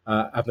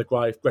 Abner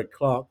Greif, Greg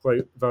Clark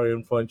wrote a very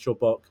influential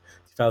book,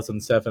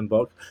 2007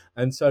 book.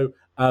 And so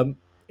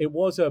it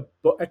was a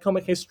book,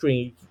 economic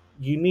history,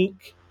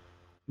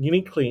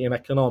 uniquely in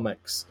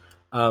economics,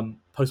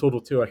 post-World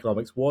War II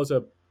economics, was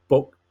a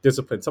book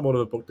discipline, somewhat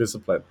of a book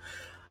discipline.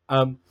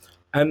 And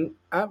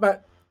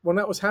when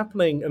that was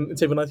happening in,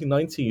 say, the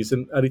 1990s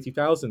and early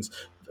 2000s,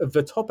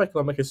 the top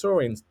economic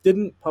historians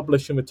didn't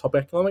publish in the top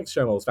economics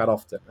journals that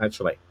often,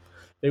 actually.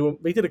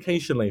 They did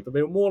occasionally, but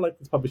they were more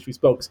likely to publish these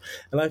books.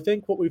 And I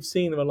think what we've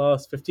seen in the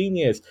last 15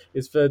 years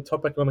is the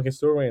top economic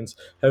historians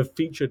have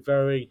featured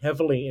very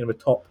heavily in the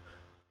top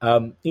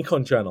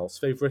econ journals.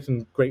 They've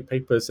written great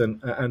papers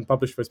and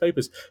published those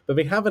papers, but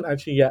they haven't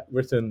actually yet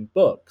written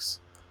books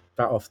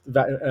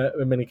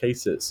in many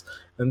cases.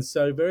 And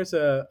so there is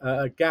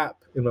a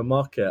gap in the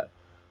market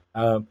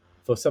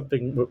for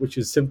something which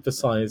is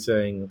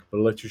synthesizing the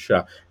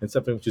literature and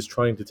something which is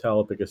trying to tell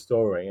a bigger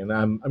story. And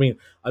I mean,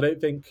 I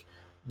don't think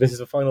this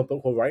is a final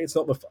book, all right. It's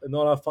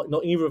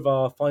not either of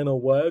our final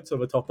words on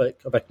the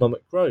topic of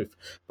economic growth,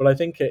 but I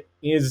think it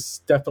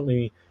is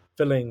definitely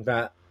filling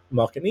that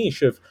market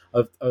niche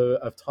of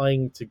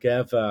tying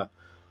together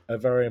a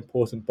very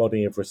important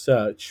body of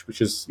research, which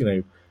has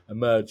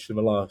emerged in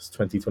the last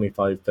 20,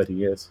 25, 30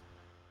 years.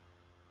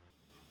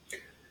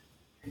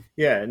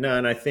 Yeah, no,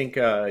 and I think,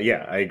 I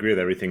agree with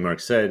everything Mark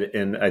said.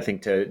 And I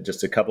think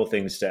just a couple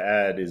things to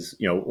add is,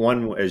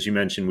 one, as you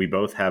mentioned, we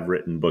both have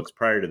written books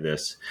prior to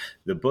this.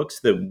 The books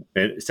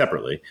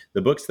separately,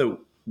 the books that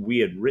we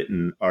had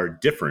written are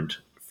different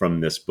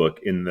from this book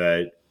in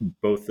that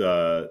both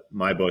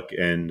my book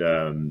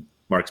and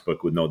Mark's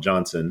book with Noel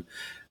Johnson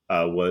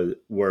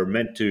were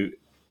meant to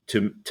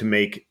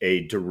make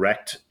a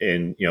direct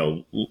and,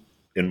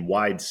 in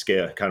wide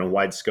scale, kind of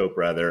wide scope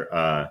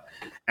rather,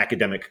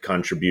 academic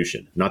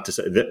contribution. Not to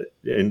say that,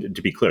 and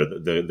to be clear,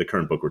 the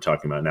current book we're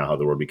talking about now, How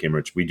the World Became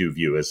Rich, we do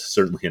view as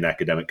certainly an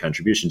academic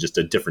contribution, just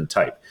a different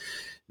type.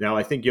 Now,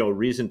 I think a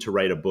reason to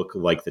write a book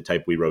like the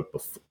type we wrote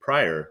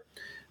prior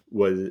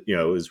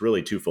was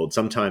really twofold.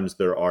 Sometimes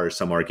there are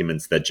some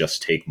arguments that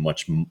just take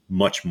much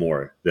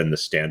more than the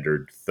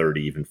standard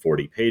 30, even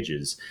 40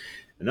 pages.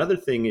 Another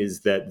thing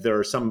is that there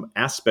are some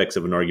aspects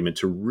of an argument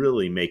to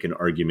really make an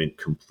argument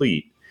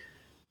complete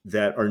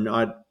that are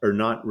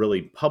not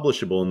really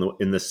publishable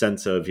in the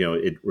sense of,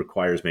 it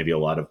requires maybe a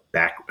lot of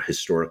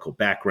historical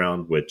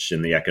background, which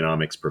in the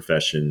economics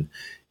profession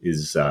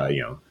is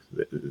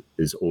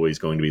always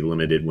going to be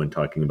limited when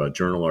talking about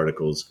journal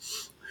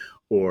articles,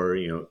 or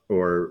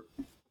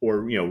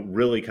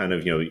really kind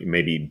of,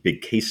 maybe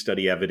big case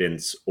study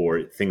evidence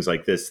or things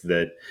like this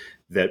that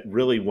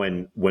really,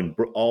 when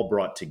all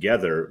brought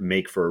together,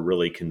 make for a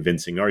really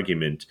convincing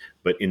argument,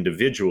 but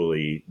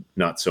individually,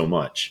 not so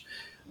much.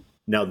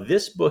 Now,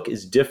 this book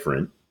is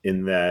different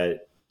in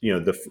that,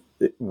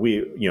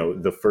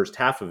 the first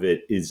half of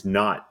it is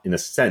not, in a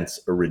sense,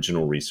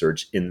 original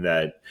research in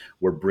that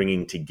we're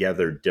bringing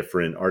together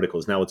different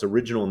articles. Now, it's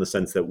original in the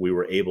sense that we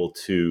were able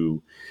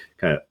to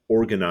kind of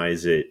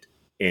organize it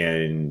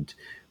and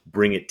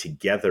bring it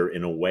together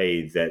in a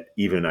way that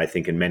even, I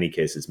think, in many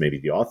cases, maybe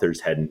the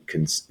authors hadn't,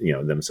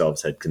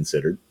 themselves had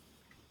considered.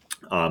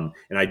 And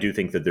I do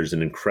think that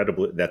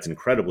that's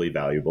incredibly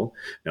valuable.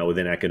 Now,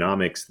 within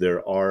economics,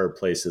 there are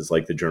places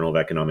like the Journal of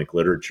Economic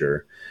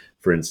Literature,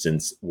 for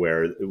instance,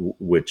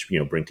 which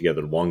bring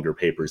together longer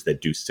papers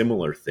that do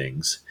similar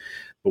things.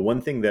 But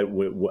one thing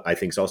that I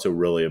think is also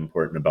really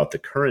important about the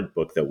current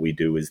book that we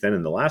do is then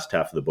in the last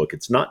half of the book,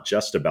 it's not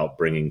just about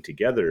bringing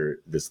together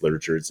this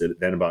literature. It's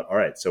then about, all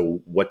right,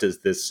 so what do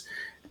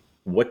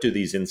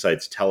these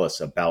insights tell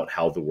us about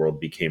how the world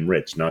became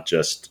rich? Not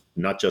just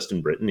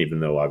in Britain,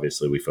 even though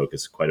obviously we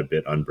focus quite a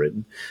bit on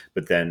Britain,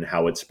 but then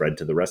how it spread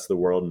to the rest of the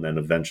world. And then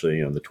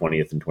eventually, the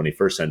 20th and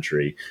 21st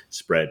century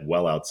spread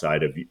well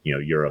outside of,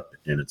 Europe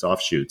and its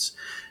offshoots.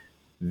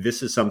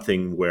 This is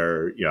something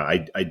where,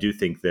 I do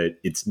think that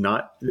it's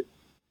not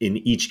in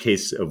each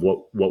case of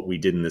what we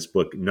did in this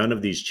book, none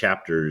of these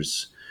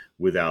chapters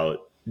without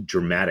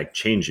dramatic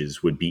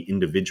changes would be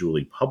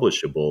individually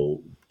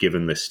publishable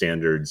given the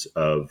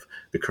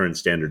current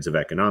standards of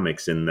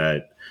economics, in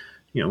that,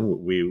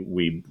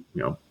 we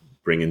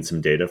bring in some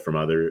data from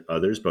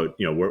others, but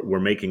we're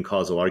making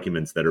causal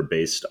arguments that are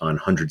based on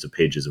hundreds of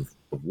pages of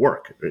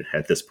work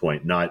at this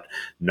point, not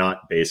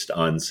based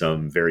on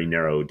some very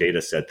narrow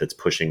data set that's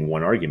pushing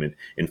one argument.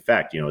 In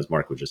fact, as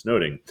Mark was just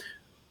noting,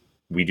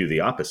 we do the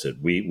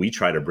opposite. We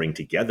try to bring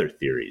together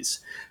theories,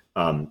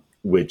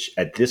 which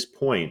at this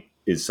point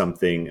is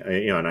something,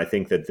 and I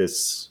think that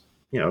this,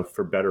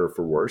 for better or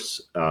for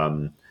worse,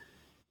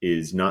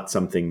 is not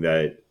something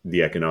that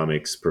the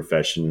economics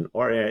profession,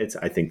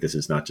 I think this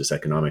is not just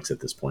economics at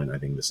this point. I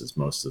think this is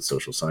most of the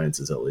social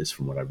sciences, at least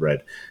from what I've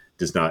read,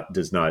 does not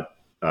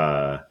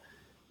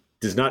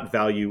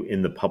value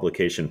in the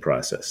publication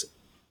process.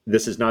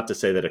 This is not to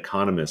say that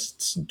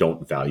economists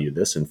don't value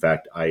this. In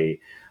fact, I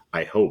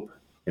hope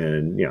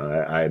And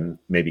I'm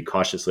maybe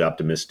cautiously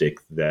optimistic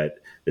that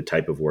the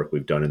type of work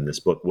we've done in this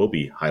book will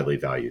be highly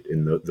valued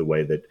in the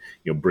way that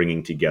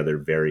bringing together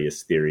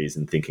various theories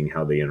and thinking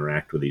how they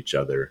interact with each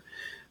other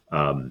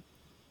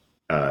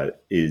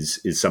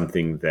is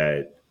something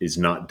that is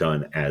not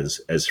done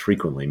as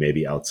frequently,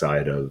 maybe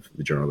outside of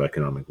the Journal of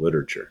Economic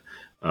Literature.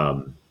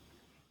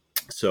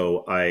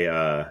 So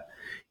and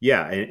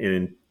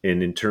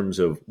in terms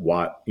of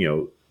what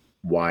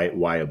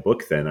why a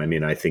book then? I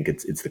mean, I think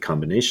it's the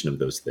combination of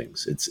those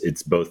things.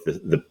 It's both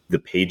the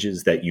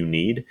pages that you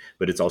need,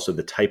 but it's also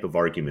the type of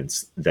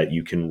arguments that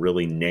you can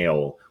really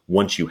nail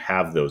once you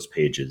have those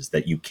pages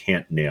that you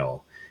can't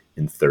nail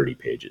in 30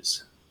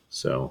 pages.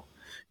 So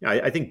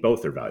I think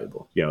both are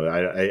valuable.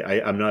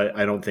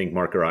 I don't think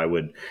Mark or I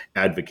would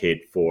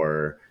advocate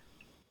for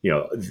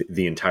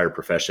the entire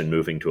profession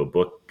moving to a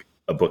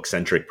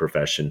book-centric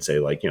profession, say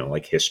like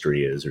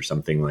history is or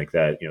something like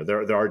that.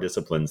 There are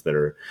disciplines that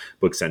are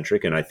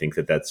book-centric, and I think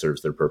that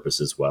serves their purpose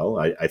as well.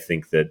 I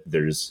think that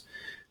there's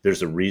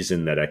a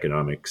reason that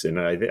economics, and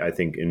I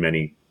think in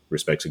many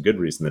respects a good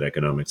reason that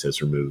economics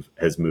has moved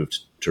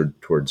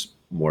towards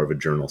more of a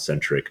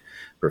journal-centric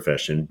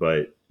profession.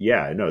 But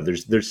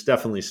there's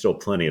definitely still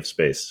plenty of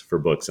space for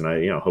books,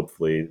 and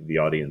hopefully the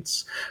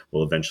audience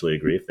will eventually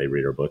agree if they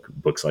read our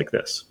books like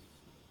this.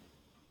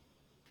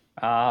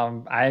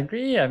 I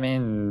agree. I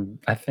mean,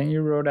 I think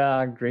you wrote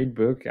a great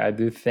book. I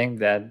do think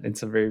that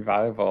it's a very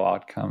valuable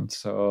outcome.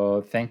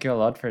 So thank you a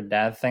lot for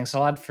that. Thanks a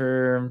lot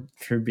for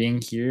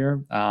being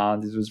here.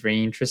 This was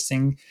very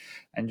interesting.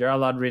 I enjoy a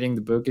lot reading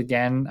the book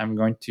again. I'm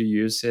going to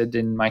use it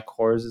in my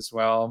course as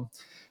well.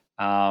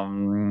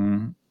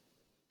 And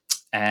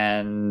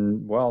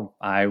well,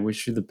 I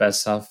wish you the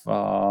best of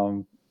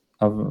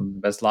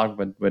best luck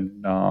with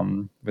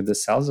the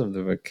sales of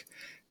the book.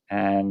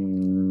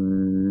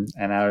 And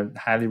I would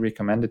highly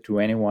recommend it to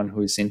anyone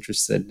who is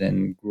interested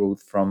in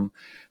growth from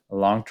a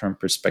long-term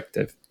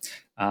perspective.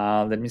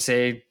 Let me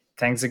say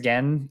thanks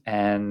again,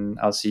 and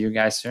I'll see you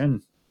guys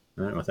soon.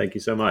 All right, well, thank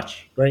you so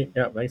much. Great.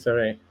 Yeah, thanks,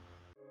 everybody.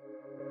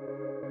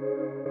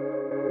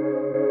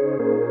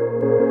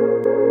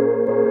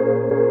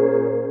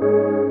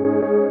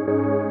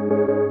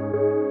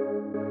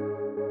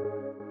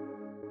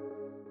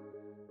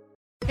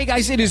 Hey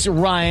guys, it is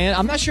Ryan.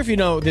 I'm not sure if you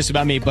know this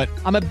about me, but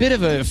I'm a bit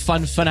of a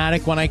fun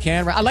fanatic when I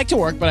can. I like to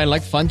work, but I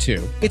like fun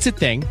too. It's a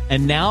thing.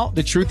 And now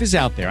the truth is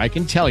out there. I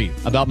can tell you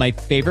about my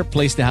favorite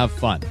place to have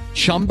fun.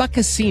 Chumba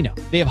Casino.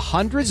 They have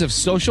hundreds of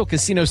social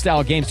casino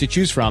style games to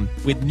choose from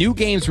with new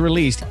games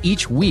released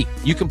each week.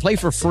 You can play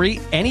for free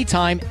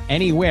anytime,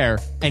 anywhere.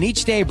 And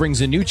each day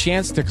brings a new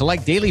chance to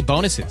collect daily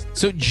bonuses.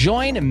 So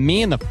join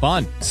me in the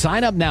fun.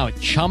 Sign up now at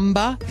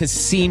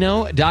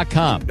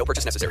ChumbaCasino.com. No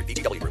purchase necessary.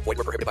 VGW Group. Void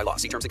where prohibited by law.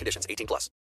 See terms and conditions. 18+.